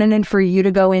it open-ended for you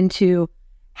to go into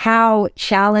how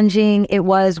challenging it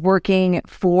was working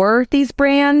for these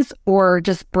brands or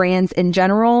just brands in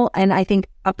general. And I think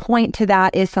a point to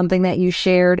that is something that you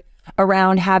shared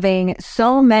around having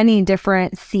so many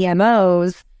different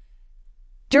CMOs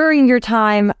during your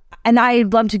time. And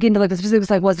I'd love to get into like the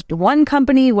specifics, like was it one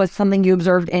company, was something you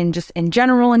observed in just in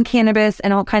general in cannabis,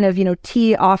 and I'll kind of,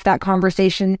 tee off that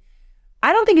conversation.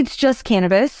 I don't think it's just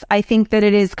cannabis. I think that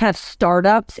it is kind of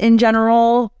startups in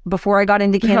general. Before I got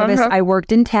into cannabis, I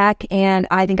worked in tech, and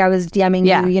I think I was DMing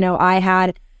you, I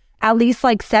had at least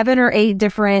like 7 or 8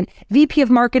 different VP of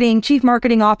marketing, chief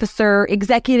marketing officer,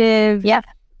 executive.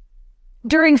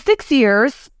 During 6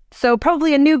 years. So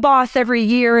probably a new boss every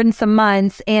year and some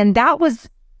months. And that was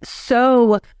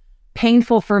so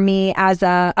painful for me as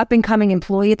a up and coming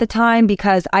employee at the time,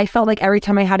 because I felt like every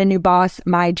time I had a new boss,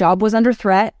 my job was under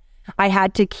threat. I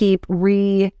had to keep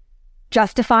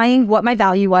justifying what my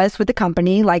value was with the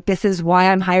company. Like, this is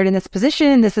why I'm hired in this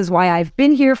position. This is why I've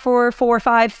been here for 4,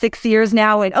 5, 6 years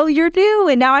now. And oh, you're new.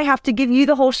 And now I have to give you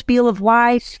the whole spiel of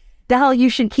why the hell you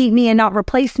should keep me and not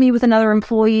replace me with another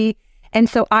employee. And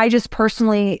so I just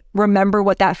personally remember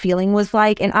what that feeling was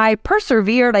like. And I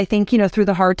persevered. I think, through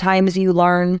the hard times, you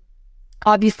learn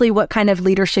obviously what kind of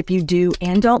leadership you do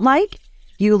and don't like.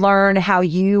 You learn how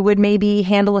you would maybe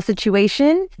handle a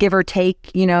situation, give or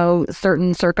take,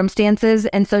 certain circumstances.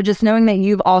 And so just knowing that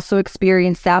you've also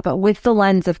experienced that, but with the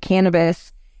lens of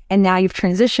cannabis, and now you've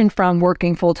transitioned from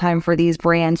working full-time for these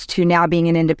brands to now being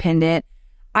an independent.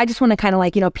 I just want to kind of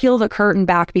like, peel the curtain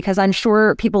back, because I'm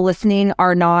sure people listening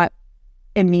are not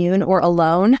immune or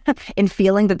alone in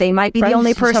feeling that they might be the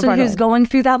only person who's going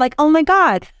through that. Like, oh my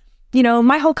God,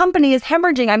 my whole company is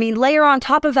hemorrhaging. I mean, layer on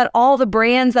top of that all the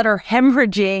brands that are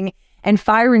hemorrhaging and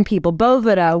firing people,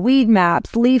 Bovida, Weed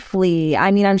Maps, Leafly.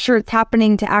 I mean, I'm sure it's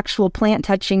happening to actual plant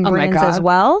touching brands as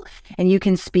well. And you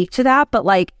can speak to that, but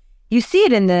like, you see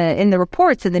it in the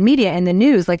reports, in the media, in the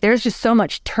news. Like, there's just so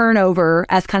much turnover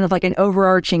as kind of like an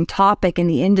overarching topic in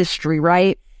the industry,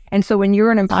 right? And so when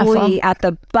you're an employee at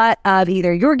the butt of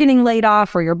either you're getting laid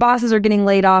off or your bosses are getting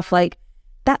laid off, like,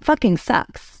 that fucking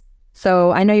sucks.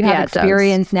 So I know you have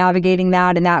experience navigating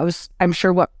that, and that was, I'm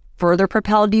sure, what further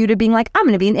propelled you to being like, I'm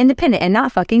going to be an independent and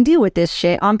not fucking deal with this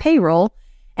shit on payroll,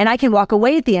 and I can walk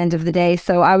away at the end of the day.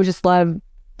 So I would just love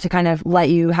to kind of let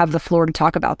you have the floor to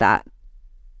talk about that.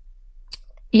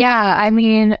 Yeah, I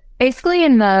mean, basically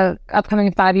in the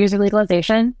upcoming 5 years of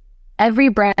legalization, every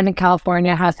brand in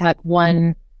California has had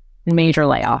one major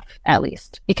layoff at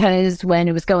least, because when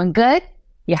it was going good,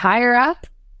 you hire up,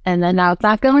 and then now it's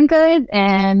not going good,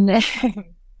 and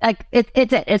like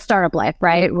it's startup life,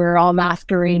 right? We're all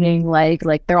masquerading like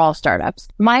they're all startups.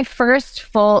 My first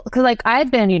full, because like I've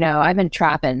been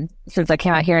trapping since I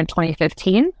came out here in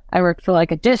 2015. I worked for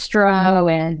like a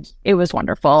distro, and it was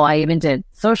wonderful. I even did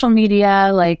social media,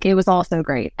 like it was all so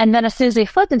great. And then as soon as we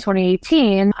flipped in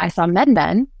 2018, I saw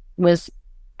MedMen was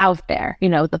out there,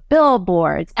 the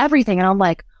billboards, everything. And I'm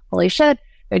like, holy shit,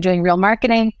 they're doing real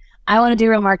marketing. I want to do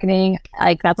real marketing.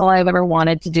 Like, that's all I've ever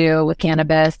wanted to do with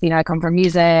cannabis. I come from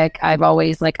music. I've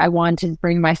always I wanted to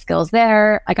bring my skills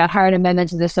there. I got hired amendment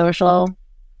to the social.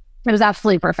 It was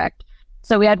absolutely perfect.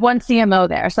 So we had one CMO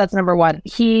there. So that's number one.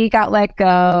 He got let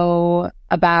go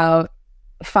about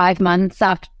 4 months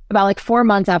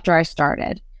after I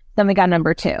started. Then we got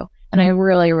number 2. And I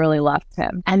really, really loved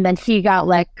him. And then he got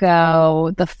let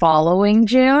go the following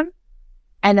June.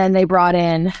 And then they brought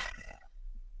in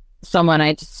someone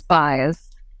I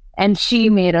despise. And she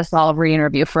made us all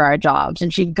re-interview for our jobs.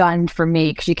 And she gunned for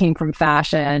me because she came from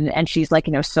fashion. And she's like,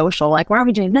 social. Like, why are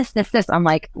we doing this? I'm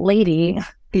like, lady.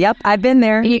 Yep, I've been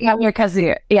there. You got your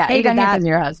cousin. Yeah, you got because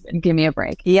your husband. Give me a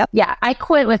break. Yep. Yeah, I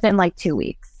quit within 2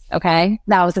 weeks. Okay?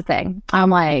 That was the thing. I'm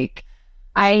like,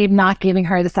 I'm not giving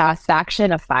her the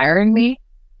satisfaction of firing me,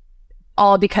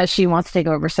 all because she wants to take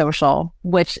over social,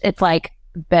 which it's like,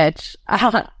 bitch,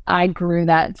 I grew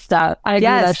that stuff. I grew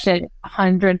that shit,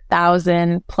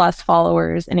 100,000 plus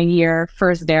followers in a year,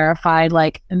 first verified.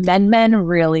 Like, MedMen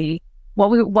really,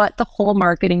 what the whole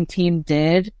marketing team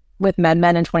did with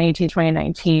MedMen in 2018,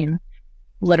 2019,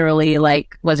 literally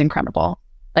was incredible.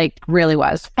 Really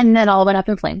was. And then all went up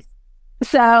in flames.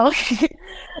 So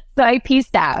I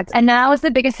pieced out, and that was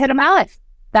the biggest hit of my life.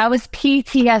 That was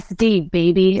PTSD,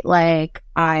 baby.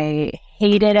 I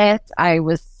hated it. I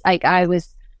was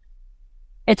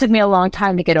it took me a long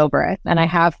time to get over it, and I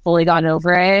have fully gotten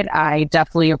over it. I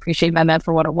definitely appreciate MedMed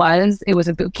for what it was. It was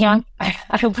a boot camp.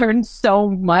 I learned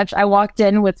so much. I walked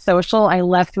in with social. I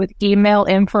left with email,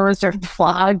 influencer,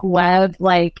 blog, web.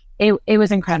 Like it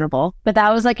was incredible. But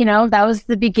that was like, that was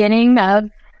the beginning of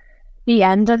the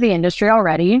end of the industry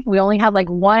already. We only had like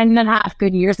 1.5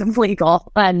 good years of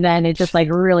legal, and then it just like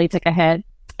really took a hit.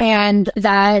 And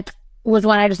that was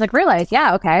when I just like realized,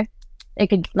 yeah, okay, it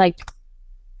could like,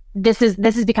 this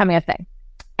is becoming a thing.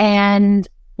 And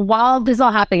while this is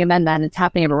all happening, and then it's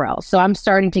happening everywhere else. So I'm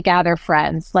starting to gather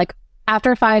friends. Like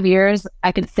after 5 years,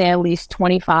 I could say at least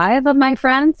 25 of my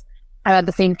friends have had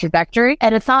the same trajectory.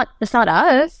 And it's not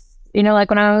us. Like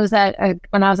when I was at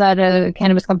a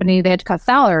cannabis company, they had to cut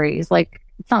salaries. Like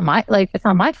it's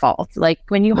not my fault. Like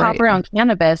when you hop around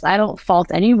cannabis, I don't fault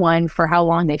anyone for how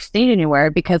long they've stayed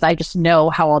anywhere, because I just know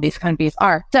how all these companies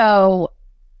are. So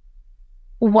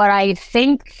what I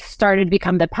think started to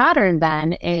become the pattern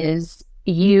then is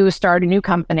you start a new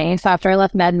company. So after I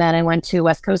left MedMed, I went to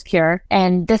West Coast Cure,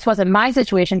 and this wasn't my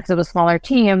situation because it was a smaller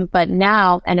team, but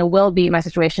now, and it will be my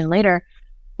situation later,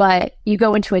 but you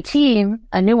go into a team,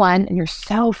 a new one, and you're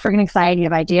so freaking excited, you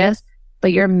have ideas,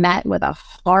 but you're met with a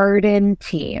hardened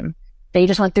team. They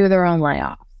just went through their own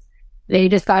layoffs. They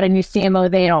just got a new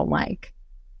CMO they don't like.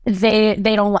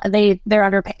 They're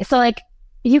underpaid. So like,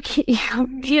 you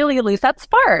immediately lose that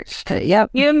spark. Yep.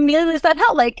 You immediately lose that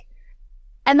help. Like,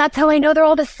 and that's how I know they're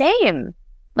all the same.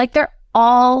 Like, they're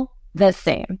all the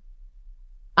same.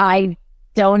 I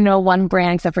don't know one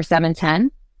brand except for 710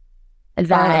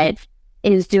 that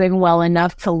is doing well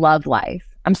enough to love life.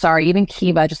 I'm sorry, even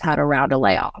Kiva just had a round of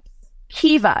layoffs.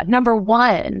 Kiva, number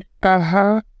one.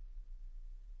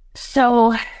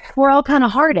 So we're all kind of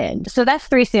hardened. So that's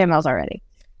 3 CMLs already.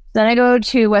 Then I go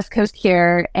to West Coast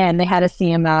Care, and they had a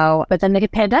CMO, but then the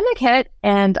pandemic hit,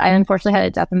 and I unfortunately had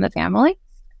a death in the family.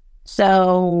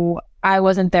 So I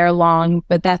wasn't there long,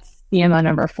 but that's CMO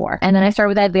number 4. And then I started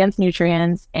with Advanced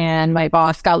Nutrients, and my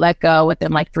boss got let go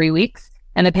within like 3 weeks,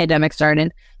 and the pandemic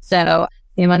started. So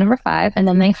CMO number 5, and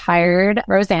then they hired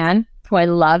Roseanne, who I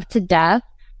love to death,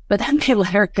 but then they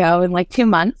let her go in like 2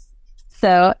 months.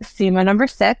 So CMO number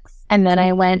 6, and then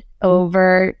I went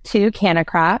over to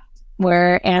Cannacraft,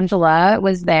 where Angela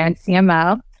was there in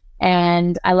CMO,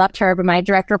 and I left her, but my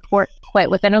direct report quit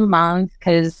within a month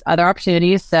because other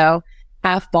opportunities. So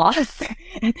half boss. So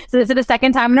this is the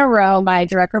second time in a row my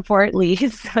direct report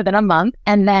leaves within a month.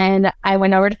 And then I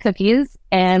went over to Cookies,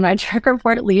 and my direct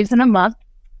report leaves in a month.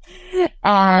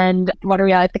 And what are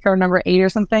we at? I think we're number 8 or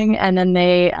something. And then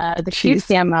the chief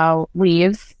CMO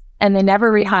leaves, and they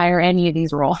never rehire any of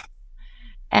these roles.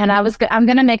 And I'm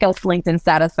going to make a LinkedIn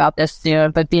status about this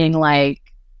soon, but being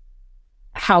like,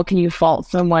 how can you fault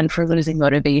someone for losing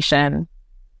motivation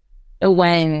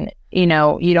when, you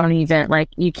don't even like,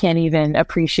 you can't even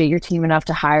appreciate your team enough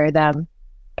to hire them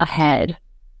a head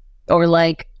or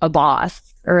like a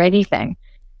boss or anything.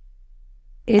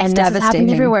 It's devastating. This is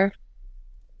happening everywhere.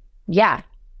 Yeah.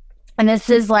 And this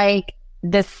is like,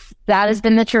 that has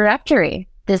been the trajectory.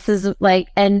 This is like,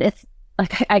 and it's,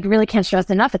 like, I really can't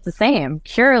stress enough. It's the same.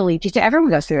 Purely,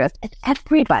 everyone goes through this. It's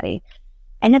everybody.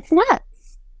 And it's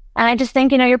nuts. And I just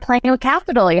think, you're playing with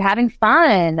capital. You're having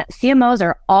fun. CMOs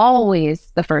are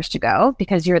always the first to go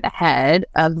because you're the head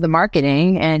of the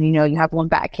marketing, and, you have one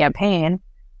bad campaign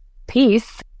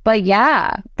piece. But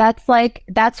yeah, that's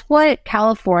what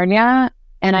California,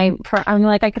 and I'm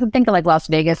like, I could think of like Las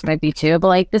Vegas might be too, but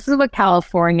like, this is what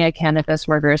California cannabis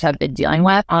workers have been dealing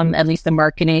with, at least the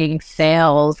marketing,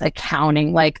 sales,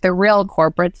 accounting, like the real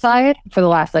corporate side for the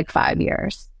last like 5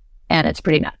 years. And it's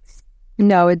pretty nuts.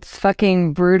 No, it's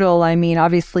fucking brutal. I mean,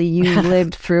 obviously you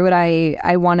lived through it.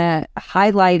 I want to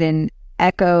highlight and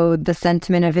echo the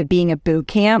sentiment of it being a boot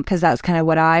camp, because that's kind of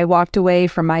what I walked away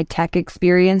from my tech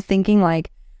experience thinking. Like,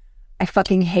 I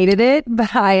fucking hated it,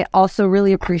 but I also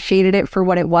really appreciated it for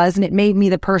what it was, and it made me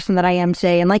the person that I am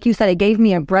today. And like you said, it gave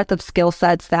me a breadth of skill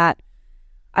sets that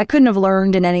I couldn't have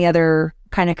learned in any other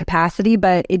kind of capacity,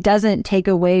 but it doesn't take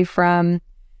away from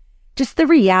just the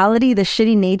reality, the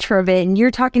shitty nature of it. And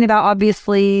you're talking about,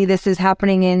 obviously, this is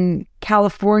happening in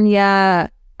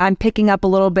California. I'm picking up a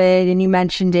little bit, and you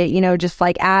mentioned it, just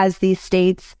like as these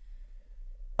states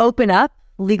open up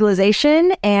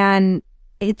legalization, and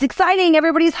it's exciting.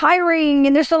 Everybody's hiring,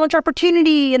 and there's so much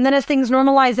opportunity. And then as things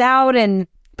normalize out, and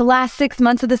the last 6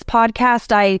 months of this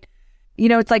podcast,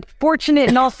 it's like fortunate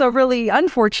and also really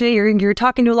unfortunate. You're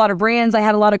talking to a lot of brands. I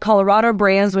had a lot of Colorado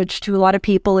brands, which to a lot of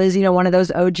people is, one of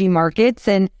those OG markets,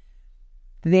 and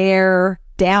they're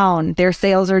down. Their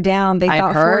sales are down. They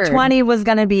thought 420 was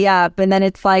going to be up. And then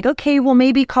it's like, okay, well,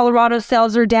 maybe Colorado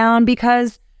sales are down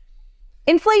because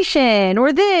inflation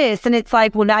or this. And it's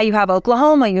like, well, now you have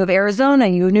Oklahoma, you have Arizona,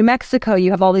 you have New Mexico,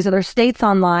 you have all these other states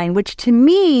online, which to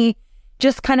me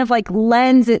just kind of like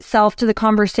lends itself to the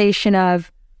conversation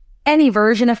of any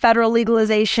version of federal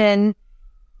legalization,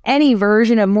 any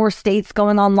version of more states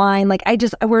going online. Like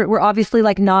we're obviously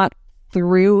like not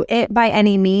through it by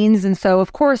any means. And so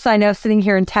of course I know sitting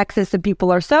here in Texas and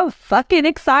people are so fucking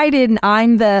excited, and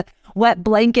I'm the wet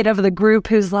blanket of the group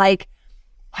who's like,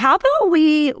 how about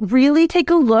we really take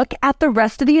a look at the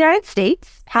rest of the United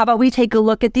States? How about we take a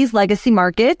look at these legacy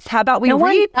markets? How about we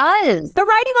read the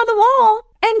writing on the wall?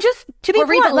 And just to be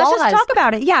blunt, let's just talk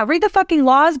about it. Yeah, read the fucking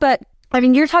laws. But I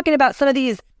mean, you're talking about some of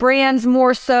these brands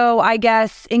more so, I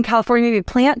guess, in California, maybe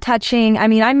plant touching. I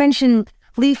mean, I mentioned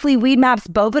Leafly, Weed Maps,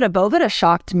 Boveda. Boveda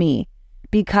shocked me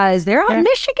because they're out in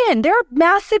Michigan. They're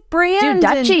massive brands.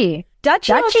 Dude,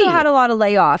 Dutchy also had a lot of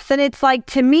layoffs. And it's like,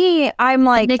 to me, I'm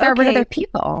like, they got rid of their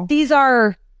people. These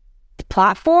are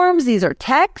platforms. These are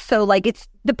tech. So like, it's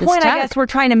the point I guess we're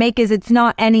trying to make is it's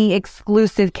not any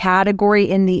exclusive category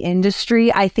in the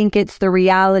industry. I think it's the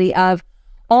reality of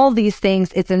all these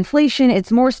things. It's inflation.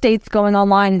 It's more states going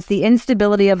online. It's the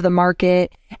instability of the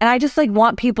market. And I just like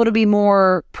want people to be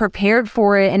more prepared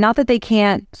for it. And not that they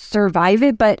can't survive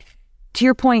it, but to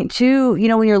your point too, you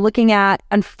know, when you're looking at,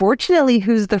 unfortunately,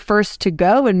 who's the first to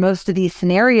go in most of these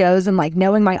scenarios, and like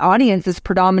knowing my audience is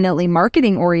predominantly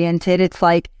marketing oriented, it's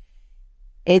like,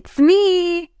 it's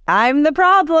me. I'm the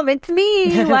problem. It's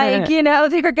me. Like, you know,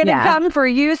 they're going to come for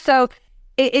you. So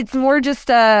it's more just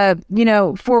you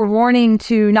know, forewarning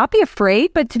to not be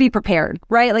afraid, but to be prepared,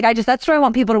 right? Like that's what I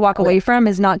want people to walk away from,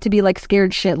 is not to be like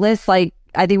scared shitless. Like,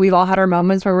 I think we've all had our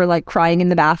moments where we're like crying in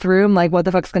the bathroom, like what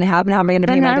the fuck's going to happen? How am I going to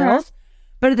pay my bills?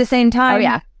 But at the same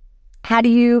time, how do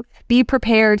you be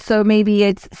prepared? So maybe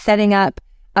it's setting up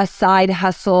a side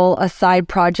hustle, a side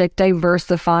project,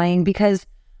 diversifying, because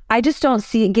I just don't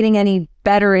see it getting any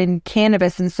better in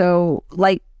cannabis. And so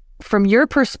like, from your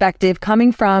perspective,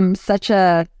 coming from such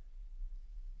a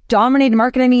dominated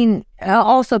market, I mean, I'll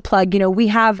also plug, you know, we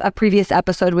have a previous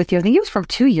episode with you. I think it was from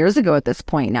 2 years ago at this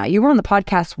point now. You were on the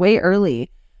podcast way early.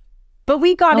 But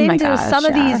we got into some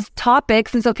of these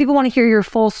topics. And so people want to hear your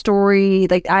full story.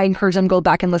 Like, I encourage them to go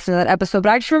back and listen to that episode.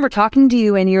 But I just remember talking to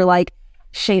you and you're like,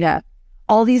 Shada,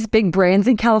 all these big brands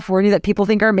in California that people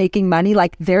think are making money,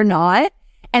 like they're not.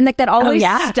 And like that always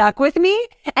stuck with me.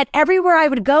 And everywhere I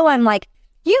would go, I'm like,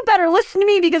 you better listen to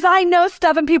me because I know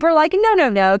stuff. And people are like,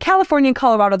 no, California and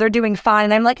Colorado, they're doing fine.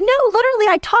 And I'm like, no, literally,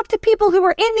 I talk to people who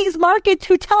are in these markets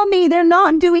who tell me they're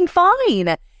not doing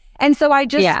fine. And so I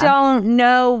just don't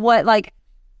know what, like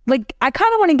I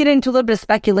kind of want to get into a little bit of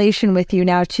speculation with you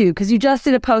now too, because you just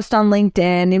did a post on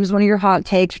LinkedIn. It was one of your hot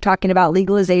takes. You're talking about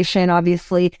legalization,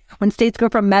 obviously, when states go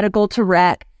from medical to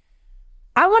rec.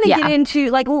 I want to get into,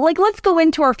 like let's go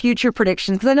into our future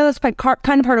predictions, because I know that's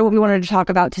kind of part of what we wanted to talk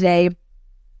about today.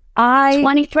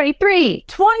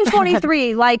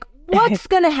 2023, like what's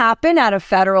going to happen at a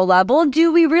federal level?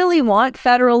 Do we really want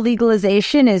federal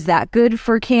legalization? Is that good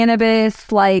for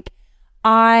cannabis? Like,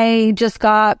 I just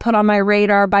got put on my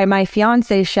radar by my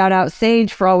fiance, shout out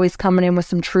Sage, for always coming in with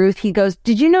some truth. He goes,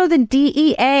 did you know the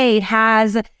DEA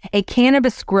has a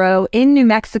cannabis grow in New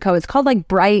Mexico? It's called like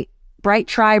Bright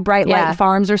Light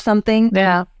Farms or something.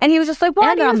 Yeah. And he was just like,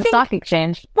 why do you think stock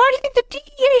exchange? Why do you think the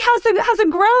DEA has a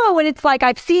grow? And it's like,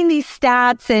 I've seen these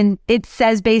stats and it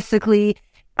says basically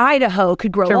Idaho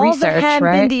could grow all the hemp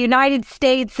in the United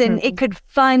States and it could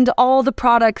fund all the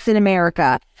products in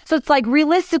America. So it's like,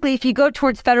 realistically, if you go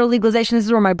towards federal legalization, this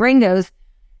is where my brain goes,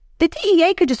 the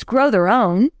DEA could just grow their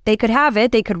own. They could have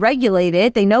it. They could regulate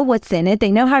it. They know what's in it.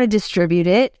 They know how to distribute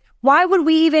it. Why would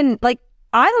we even, like,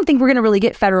 I don't think we're going to really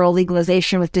get federal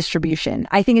legalization with distribution.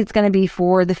 I think it's going to be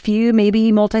for the few, maybe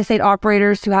multi-state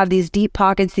operators who have these deep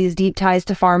pockets, these deep ties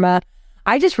to pharma.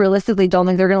 I just realistically don't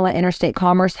think they're going to let interstate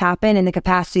commerce happen in the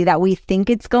capacity that we think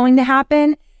it's going to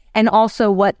happen. And also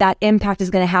what that impact is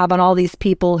going to have on all these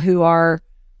people who are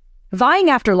vying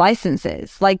after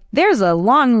licenses. Like, there's a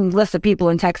long list of people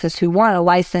in Texas who want a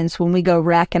license when we go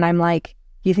rec. And I'm like,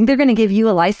 you think they're going to give you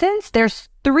a license? There's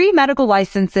 3 medical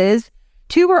licenses.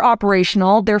 2 are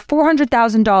operational. They're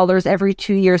 $400,000 every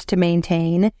 2 years to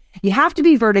maintain. You have to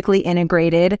be vertically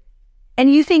integrated.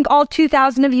 And you think all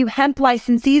 2,000 of you hemp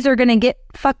licensees are going to get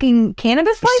fucking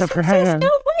cannabis licenses? No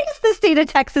way is the state of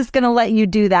Texas going to let you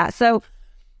do that. So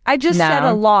I just said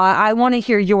a lot. I want to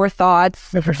hear your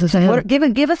thoughts. Give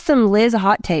us some Liz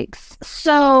hot takes.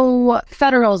 So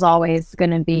federal's always going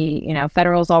to be,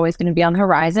 federal's always going to be on the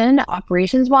horizon.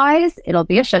 Operations wise, it'll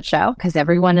be a shit show because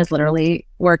everyone is literally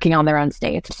working on their own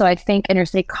states. So I think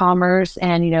interstate commerce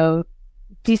and,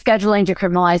 descheduling,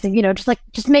 decriminalizing,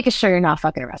 just making sure you're not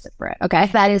fucking arrested for it. Okay.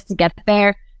 That is to get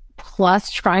there. Plus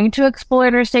trying to explore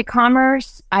interstate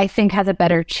commerce, I think has a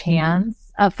better chance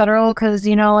of federal because,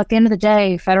 at the end of the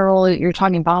day, federal, you're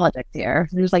talking politics here.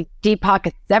 There's like deep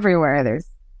pockets everywhere. There's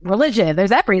religion,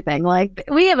 there's everything. Like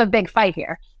we have a big fight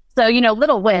here. So,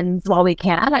 little wins while we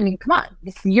can. I mean, come on,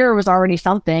 this year was already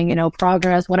something,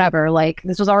 progress, whatever. Like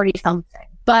this was already something.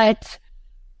 But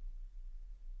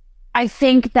I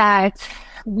think that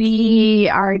we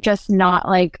are just not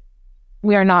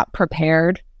we are not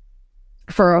prepared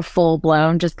for a full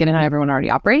blown, just getting how everyone already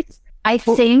operates. I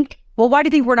think. Well, why do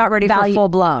you think we're not ready for full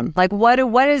blown? Like, what do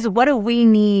we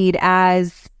need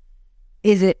as?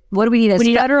 What do we need as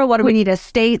federal? What do we need as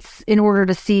states in order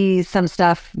to see some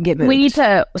stuff get moved? We need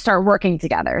to start working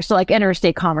together. So like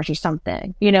interstate commerce or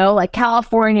something, like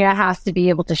California has to be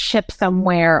able to ship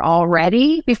somewhere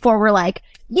already before we're like,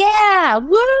 yeah,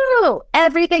 woo!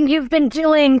 Everything you've been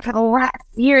doing for the last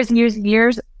years and years and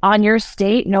years on your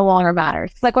state no longer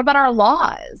matters. Like, what about our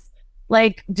laws?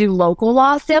 Like, do local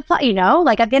laws still apply?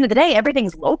 Like at the end of the day,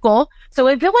 everything's local. So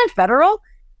if it went federal,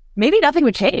 maybe nothing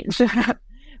would change.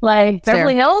 Like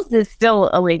Beverly Hills is still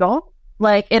illegal.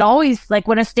 Like it always, like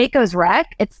when a state goes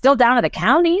rec, it's still down to the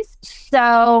counties.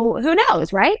 So who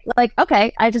knows, right? Like,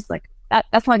 okay, I just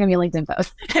that's not gonna be a LinkedIn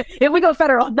post. If we go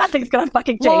federal, nothing's gonna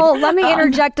fucking change. Well, let me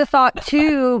interject a thought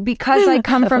too, because I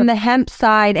come from the hemp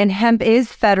side and hemp is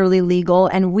federally legal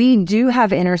and we do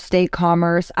have interstate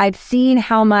commerce. I've seen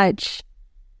how much,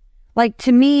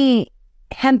 to me,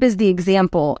 hemp is the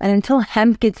example. And until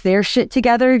hemp gets their shit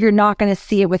together, you're not going to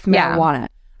see it with marijuana. Yeah.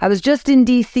 I was just in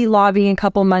DC lobbying a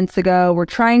couple months ago. We're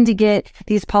trying to get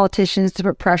these politicians to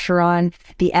put pressure on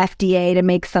the FDA to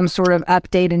make some sort of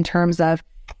update in terms of,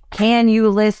 can you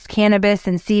list cannabis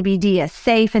and CBD as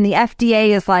safe? And the FDA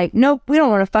is like, nope, we don't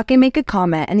want to fucking make a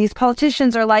comment. And these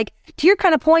politicians are like, to your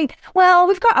kind of point, well,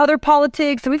 we've got other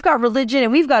politics and we've got religion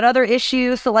and we've got other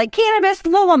issues. So cannabis,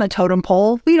 low on the totem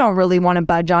pole. We don't really want to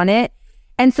budge on it.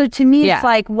 And so to me, it's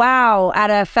like, wow,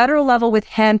 at a federal level with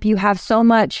hemp, you have so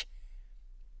much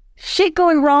shit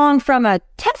going wrong from a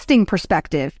testing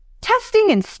perspective,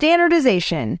 testing and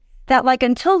standardization, that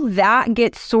until that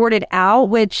gets sorted out,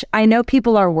 which I know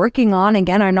people are working on.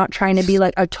 Again, I'm not trying to be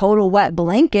a total wet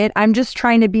blanket. I'm just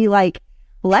trying to be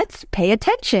let's pay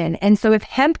attention. And so if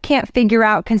hemp can't figure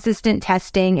out consistent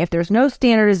testing, if there's no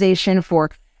standardization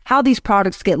for how these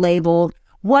products get labeled,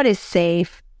 what is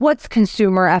safe, what's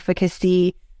consumer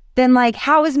efficacy, then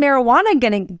how is marijuana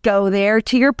going to go there?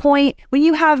 To your point, when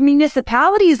you have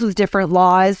municipalities with different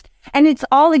laws and it's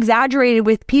all exaggerated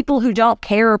with people who don't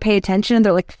care or pay attention, and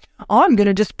they're like, oh, I'm going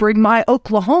to just bring my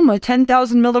Oklahoma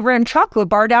 10,000 milligram chocolate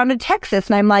bar down to Texas.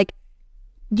 And I'm like,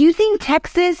 you think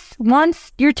Texas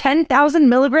wants your 10,000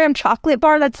 milligram chocolate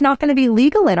bar? That's not going to be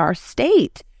legal in our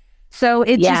state. So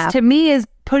it just, to me, is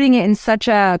putting it in such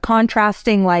a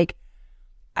contrasting,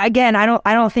 again, I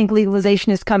don't think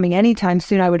legalization is coming anytime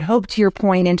soon. I would hope, to your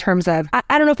point, in terms of,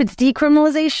 I don't know if it's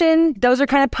decriminalization. Those are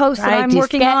kind of posts that I'm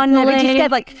working on.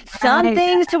 Some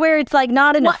things to where it's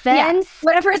not an offense. Yeah.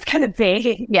 Whatever it's going to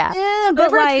be. Yeah.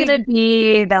 But whatever it's going to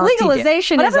be,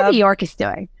 legalization is whatever New York is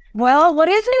doing. Well, what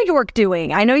is New York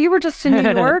doing? I know you were just in New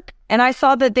York, and I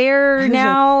saw that they're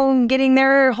now getting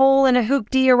their hole in a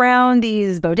hoopty around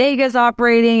these bodegas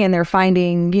operating, and they're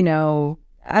finding,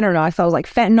 I don't know, I saw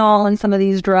fentanyl in some of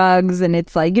these drugs, and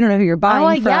it's you don't know who you're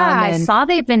buying from. Yeah, I saw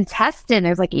they've been tested.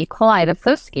 There's E. coli. That's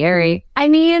so scary. I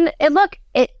mean,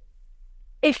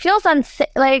 it feels unsafe.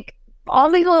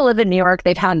 All the people who live in New York,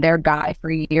 they've had their guy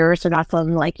for years. So not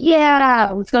something let's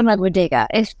go to my bodega.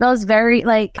 It feels very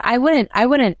I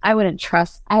wouldn't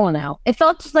trust. I don't know. It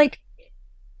felt just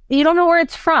you don't know where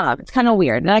it's from. It's kind of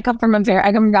weird. And I come from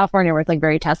California where it's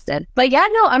very tested. But yeah,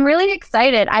 no, I'm really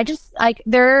excited. I just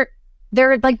they're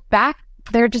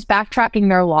just backtracking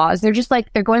their laws. They're just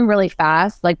they're going really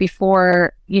fast.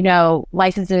 Before,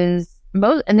 licenses,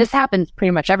 and this happens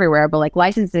pretty much everywhere, but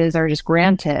licenses are just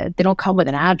granted. They don't come with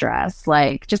an address.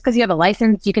 Just because you have a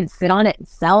license, you can sit on it and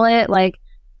sell it.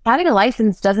 Having a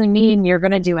license doesn't mean you're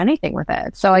going to do anything with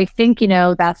it. So I think,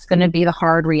 that's going to be the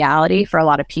hard reality for a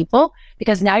lot of people,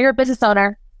 because now you're a business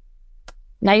owner.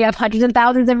 Now you have hundreds of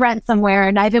thousands of rent somewhere,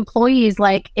 and I have employees.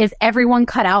 Is everyone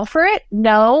cut out for it?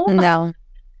 No.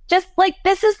 Just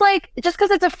this is just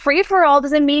because it's a free for all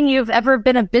doesn't mean you've ever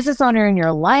been a business owner in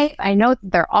your life. I know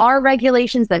that there are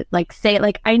regulations that say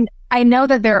I know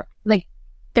that there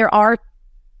are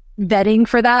vetting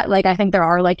for that. I think there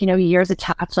are years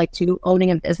attached to owning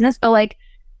a business, but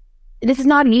this is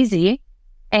not easy,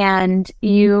 and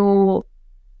you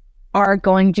are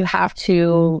going to have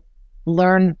to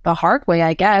learn the hard way,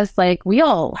 I guess. We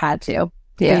all had to,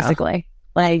 basically.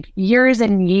 like years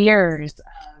and years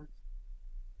of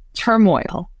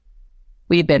turmoil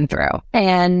we've been through.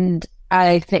 And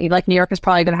I think like New York is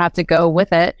probably going to have to go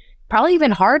with it. Probably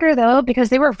even harder though, because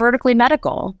they were vertically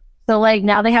medical. So like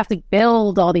now they have to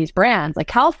build all these brands. Like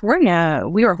California,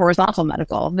 we were horizontal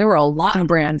medical. There were a lot of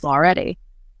brands already.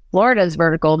 Florida's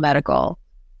vertical medical.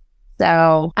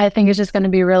 So I think it's just going to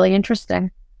be really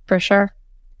interesting for sure.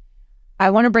 I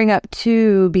want to bring up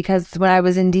too, because when I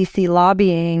was in DC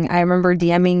lobbying, I remember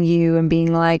DMing you and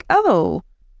being like, oh,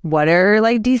 what are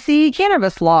like DC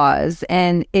cannabis laws?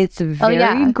 And it's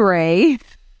very gray.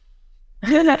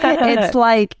 It's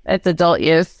like, it's adult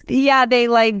use. Yeah, they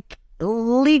like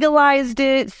legalized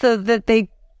it so that they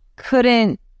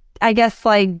couldn't, I guess,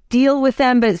 like deal with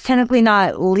them, but it's technically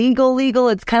not legal.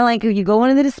 It's kind of like you go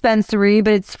into the dispensary,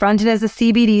 but it's fronted as a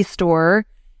CBD store.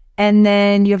 And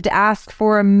then you have to ask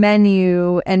for a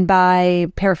menu and buy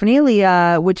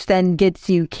paraphernalia, which then gets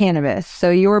you cannabis. So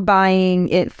you're buying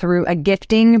it through a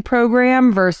gifting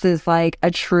program versus like a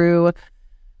true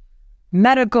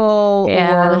medical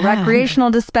or recreational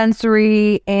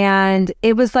dispensary. And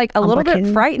it was like a little bit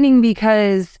frightening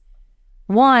because,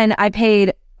 one, I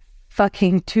paid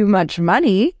fucking too much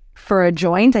money for a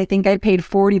joint. I think I paid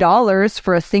 $40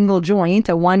 for a single joint,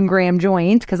 a 1 gram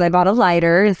joint, because I bought a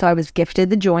lighter, and so I was gifted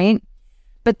the joint.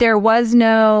 But there was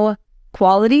no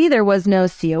quality. There was no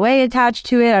COA attached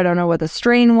to it. I don't know what the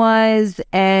strain was.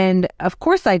 And of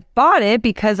course I bought it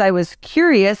because I was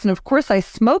curious, and of course I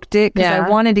smoked it because I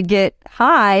wanted to get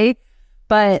high.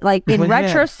 But like in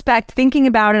retrospect, thinking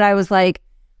about it, I was like,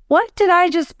 what did I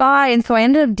just buy? And so I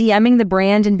ended up DMing the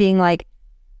brand and being like,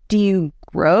 do you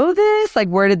grow this? Like,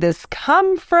 where did this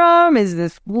come from? Is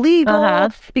this legal?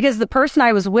 Because the person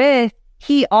I was with,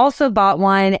 he also bought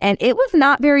one and it was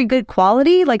not very good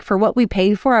quality. Like for what we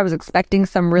paid for, I was expecting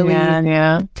some really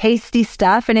tasty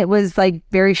stuff, and it was like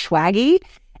very swaggy.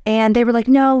 And they were like,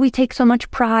 no, we take so much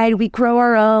pride. We grow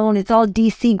our own. It's all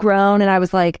DC grown. And I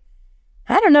was like,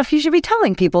 I don't know if you should be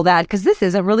telling people that, because this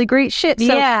isn't really great shit.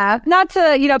 So not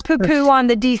to, poo-poo on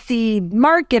the DC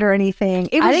market or anything.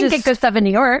 I didn't get good stuff in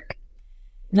New York.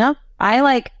 No, I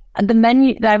like the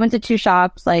menu. I went to 2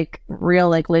 shops, like real,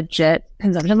 like legit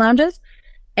consumption lounges.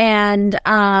 And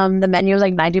the menu was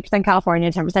like 90%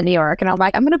 California, 10% New York. And I'm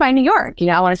like, I'm going to buy New York.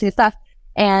 I want to see the stuff.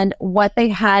 And what they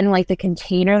had in like the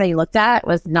container they looked at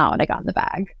was not what I got in the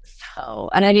bag. So,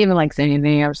 and I didn't even like say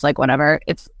anything. I was like, whatever.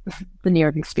 It's the New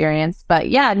York experience. But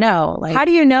yeah, no. Like, how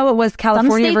do you know it was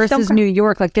California versus New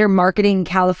York? Like they're marketing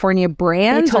California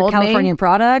brands or California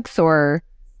products or...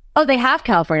 Oh, they have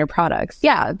California products.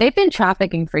 Yeah, they've been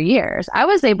trafficking for years. I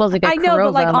was able to get Corova,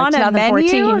 but like on a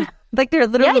menu, like they're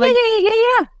literally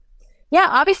yeah.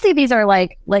 Obviously, these are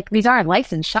like these aren't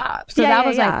licensed shops. So that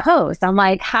was like post. I'm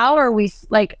like, how are we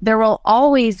like? There will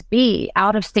always be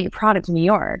out of state products in New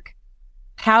York.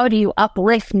 How do you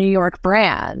uplift New York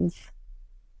brands?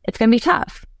 It's gonna be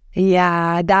tough.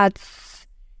 Yeah, that's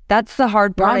the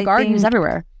hard part. Wrong gardens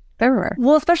everywhere.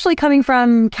 Well, especially coming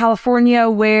from California,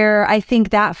 where I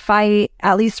think that fight,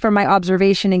 at least from my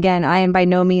observation, again, I am by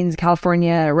no means a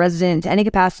California resident to any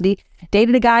capacity.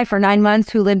 Dated a guy for 9 months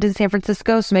who lived in San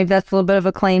Francisco, so maybe that's a little bit of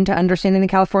a claim to understanding the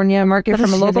California market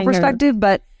from a local perspective.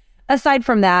 But aside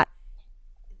from that,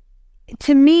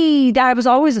 to me, that was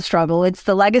always a struggle. It's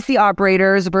the legacy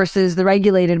operators versus the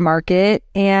regulated market.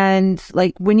 And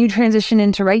like when you transition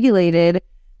into regulated,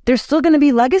 there's still going to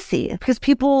be legacy because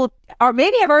people are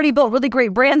maybe have already built really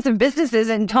great brands and businesses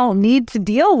and don't need to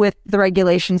deal with the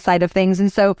regulation side of things.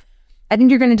 And so I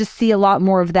think you're going to just see a lot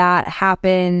more of that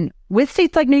happen with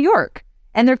states like New York.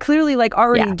 And they're clearly like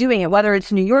already doing it, whether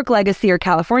it's New York legacy or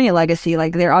California legacy.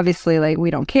 Like they're obviously like, we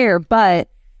don't care, but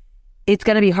it's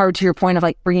going to be hard to your point of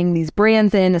like bringing these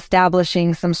brands in,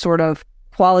 establishing some sort of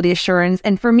quality assurance.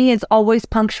 And for me, it's always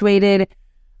punctuated.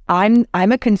 I'm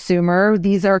a consumer.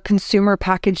 These are consumer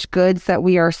packaged goods that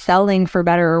we are selling for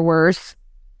better or worse.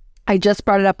 I just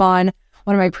brought it up on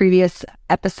one of my previous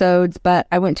episodes, but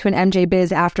I went to an MJ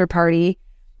Biz after party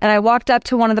and I walked up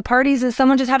to one of the parties and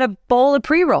someone just had a bowl of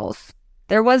pre-rolls.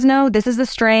 There was no, this is the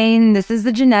strain, this is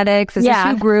the genetics, this is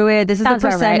who grew it, this is the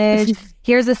percentage,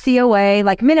 here's a COA,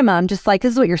 like minimum, just like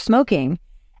this is what you're smoking.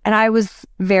 And I was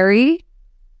very,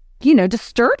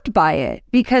 disturbed by it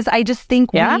because I just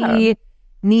think we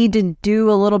need to do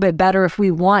a little bit better if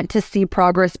we want to see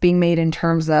progress being made in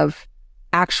terms of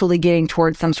actually getting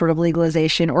towards some sort of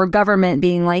legalization or government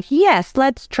being like, yes,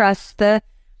 let's trust the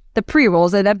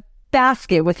pre-rolls in a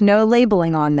basket with no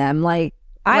labeling on them. Like,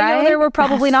 I know there were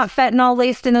probably not fentanyl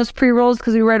laced in those pre-rolls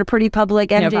because we were at a pretty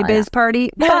public MJ Biz party.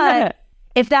 But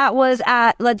if that was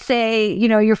at, let's say,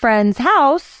 your friend's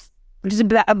house, just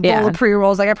a bowl of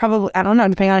pre-rolls. Like I don't know,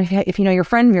 depending on if you know your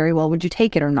friend very well, would you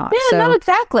take it or not? Yeah, no,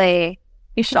 exactly.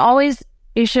 You should always,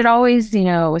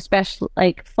 especially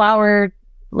like flower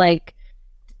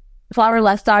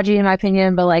less dodgy in my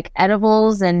opinion, but like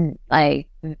edibles and like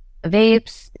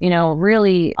vapes,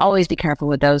 really always be careful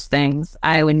with those things.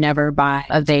 I would never buy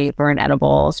a vape or an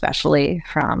edible, especially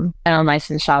from an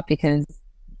unlicensed shop, because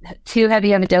too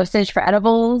heavy of a dosage for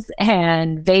edibles,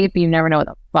 and vape, you never know what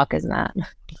the fuck is in that.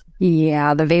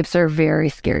 Yeah, the vapes are very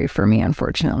scary for me,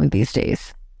 unfortunately, these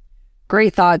days.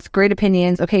 Great thoughts, great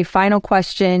opinions. Okay, final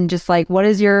question. Just like, what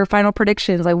is your final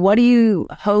predictions? Like, what do you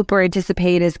hope or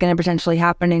anticipate is going to potentially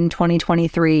happen in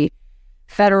 2023?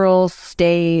 Federal,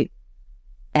 state,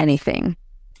 anything?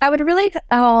 I would really,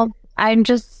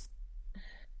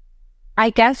 I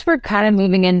guess we're kind of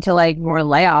moving into like more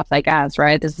layoffs, I guess,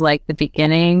 right? This is like the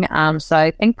beginning. So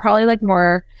I think probably like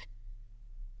more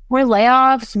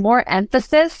layoffs, more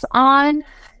emphasis on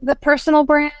the personal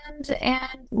brand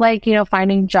and like,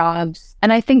 finding jobs.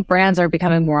 And I think brands are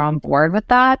becoming more on board with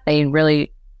that. They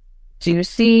really do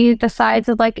see the sides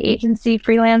of like agency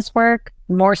freelance work.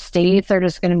 More states are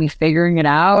just going to be figuring it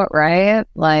out, right?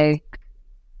 Like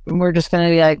we're just going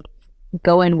to be like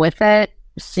going with it,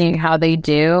 seeing how they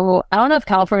do. I don't know if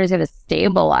California is going to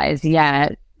stabilize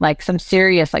yet. Like some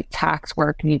serious like tax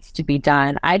work needs to be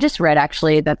done. I just read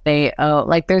actually that they owe,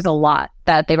 like there's a lot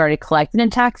that they've already collected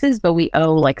in taxes, but we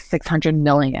owe like 600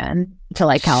 million to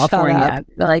like California.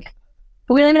 Like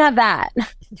we don't even have that.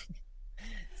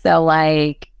 So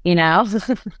like,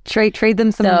 trade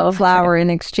them some flour in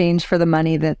exchange for the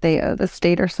money that they owe the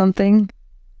state or something.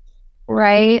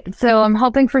 Right. So I'm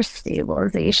hoping for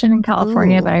stabilization in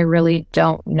California, but I really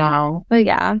don't know. But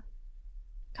yeah.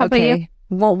 How about you?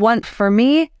 Well, for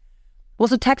me,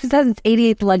 so Texas has its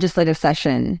 88th legislative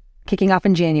session kicking off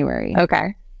in January.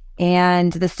 Okay.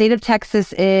 And the state of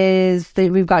Texas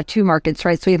we've got two markets,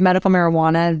 right? So we have medical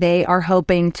marijuana. They are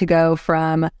hoping to go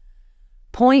from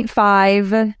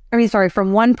 1%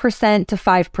 to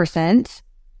 5%.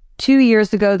 2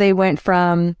 years ago, they went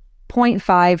from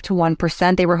 0.5 to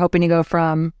 1%. They were hoping to go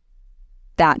from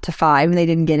that to 5, and they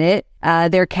didn't get it.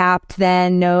 They're capped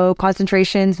then, no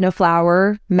concentrations, no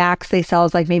flour. Max they sell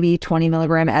is like maybe 20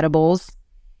 milligram edibles.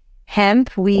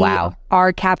 Hemp, we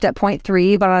are capped at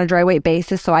 0.3, but on a dry weight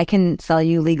basis, so I can sell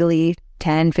you legally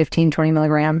 10, 15, 20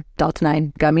 milligram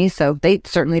Delta-9 gummies, so they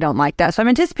certainly don't like that. So I'm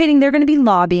anticipating they're going to be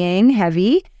lobbying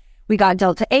heavy. We got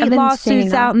Delta-8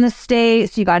 lawsuits out in the state.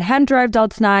 So you got hemp-derived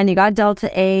Delta-9, you got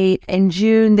Delta-8. In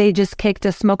June, they just kicked a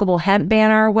smokable hemp ban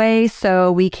our way,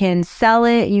 so we can sell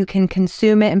it, you can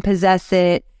consume it and possess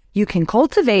it. You can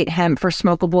cultivate hemp for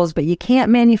smokables, but you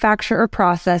can't manufacture or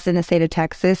process in the state of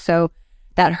Texas. So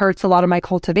that hurts a lot of my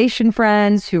cultivation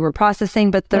friends who were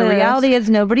processing. But the reality is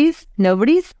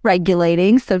nobody's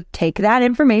regulating. So take that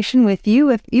information with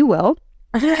you if you will.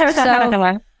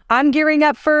 So I'm gearing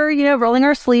up for, rolling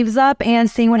our sleeves up and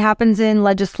seeing what happens in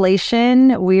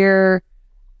legislation. We're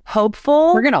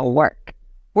hopeful. We're going to work.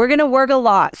 We're going to work a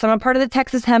lot. So I'm a part of the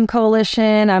Texas Hemp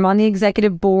Coalition. I'm on the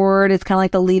executive board. It's kind of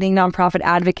like the leading nonprofit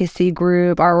advocacy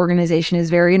group. Our organization is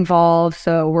very involved.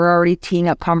 So we're already teeing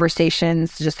up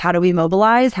conversations. Just how do we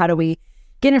mobilize? How do we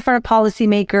get in front of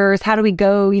policymakers? How do we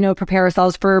go, prepare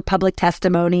ourselves for public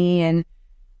testimony and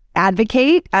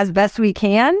advocate as best we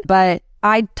can? But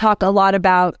I talk a lot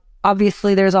about,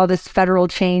 obviously there's all this federal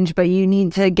change, but you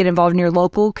need to get involved in your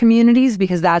local communities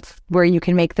because that's where you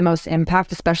can make the most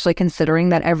impact, especially considering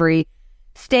that every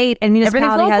state and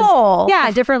municipality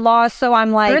has different laws. So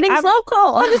I'm like, everything's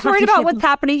local. I'm just worried about what's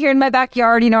happening here in my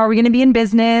backyard. Are we going to be in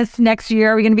business next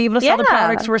year? Are we going to be able to sell the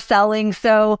products we're selling?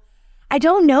 So I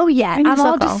don't know yet. I'm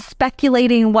all just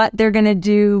speculating what they're going to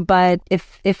do. But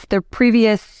if the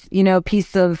previous,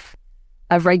 piece of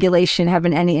regulation have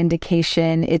been any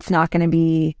indication, it's not going to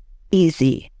be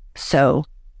easy. So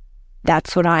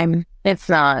that's what it's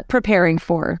not preparing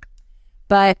for.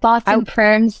 But thoughts and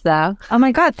prayers though. Oh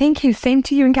my God, thank you. Same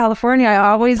to you in California. I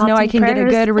always know I can get a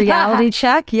good reality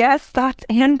check. Yes, thoughts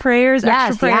and prayers.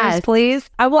 Extra prayers, please.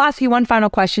 I will ask you one final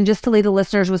question just to leave the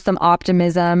listeners with some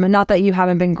optimism. Not that you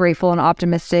haven't been grateful and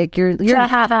optimistic. You're the yin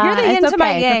to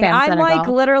my yang. I'm like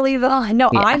literally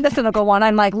I'm the cynical one.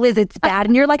 I'm like, Liz, it's bad.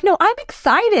 And you're like, no, I'm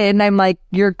excited. And I'm like,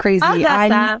 you're crazy.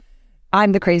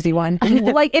 I'm the crazy one.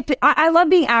 I love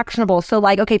being actionable. So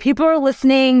like, okay, people are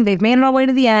listening. They've made it all the way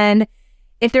to the end.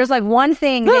 If there's like one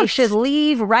thing they should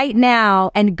leave right now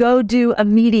and go do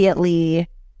immediately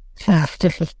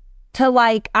to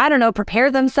like, I don't know,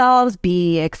 prepare themselves,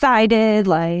 be excited,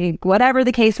 like whatever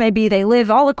the case may be. They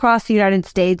live all across the United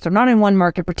States. They're not in one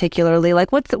market particularly.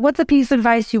 Like what's a piece of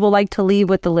advice you will like to leave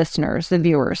with the listeners, the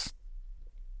viewers?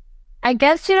 I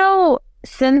guess,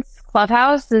 since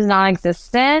Clubhouse is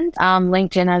non-existent,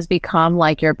 LinkedIn has become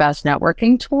like your best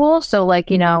networking tool. So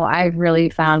like, I really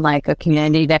found like a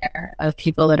community there of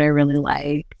people that I really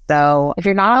like. So if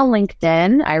you're not on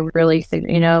LinkedIn, I really,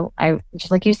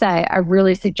 just like you say, I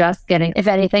really suggest getting, if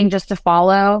anything, just to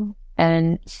follow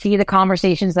and see the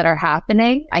conversations that are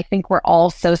happening. I think we're all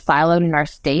so siloed in our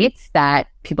states that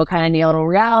people kind of need a little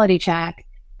reality check.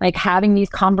 Like having these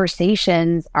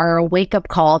conversations are a wake-up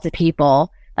call to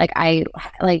people.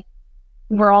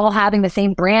 We're all having the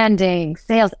same branding,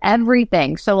 sales,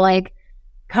 everything. So like,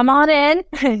 come on in,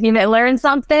 you may learn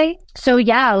something. So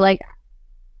yeah, like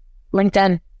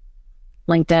LinkedIn,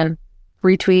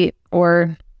 retweet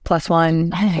or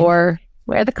 +1 or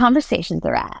where the conversations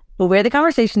are at. Well, where the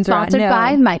conversations are at. Sponsored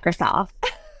by Microsoft.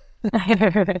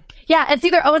 Yeah, it's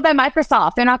either owned by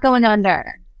Microsoft. They're not going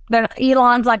under.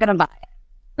 Elon's not going to buy it.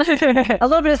 A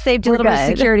little bit of safety, a little bit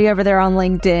of security over there on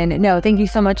LinkedIn. No, thank you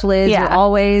so much, Liz. Yeah. You're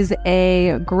always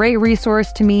a great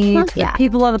resource to me, to the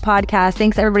people of the podcast.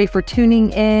 Thanks everybody for tuning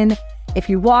in. If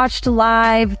you watched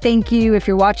live, thank you. If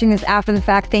you're watching this after the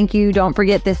fact, thank you. Don't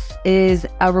forget, this is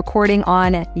a recording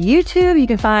on YouTube. You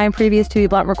can find previous 2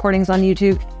 Blunt recordings on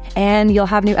YouTube, and you'll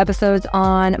have new episodes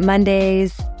on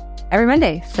Mondays, every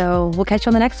Monday. So we'll catch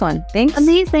you on the next one. Thanks.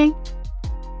 Amazing.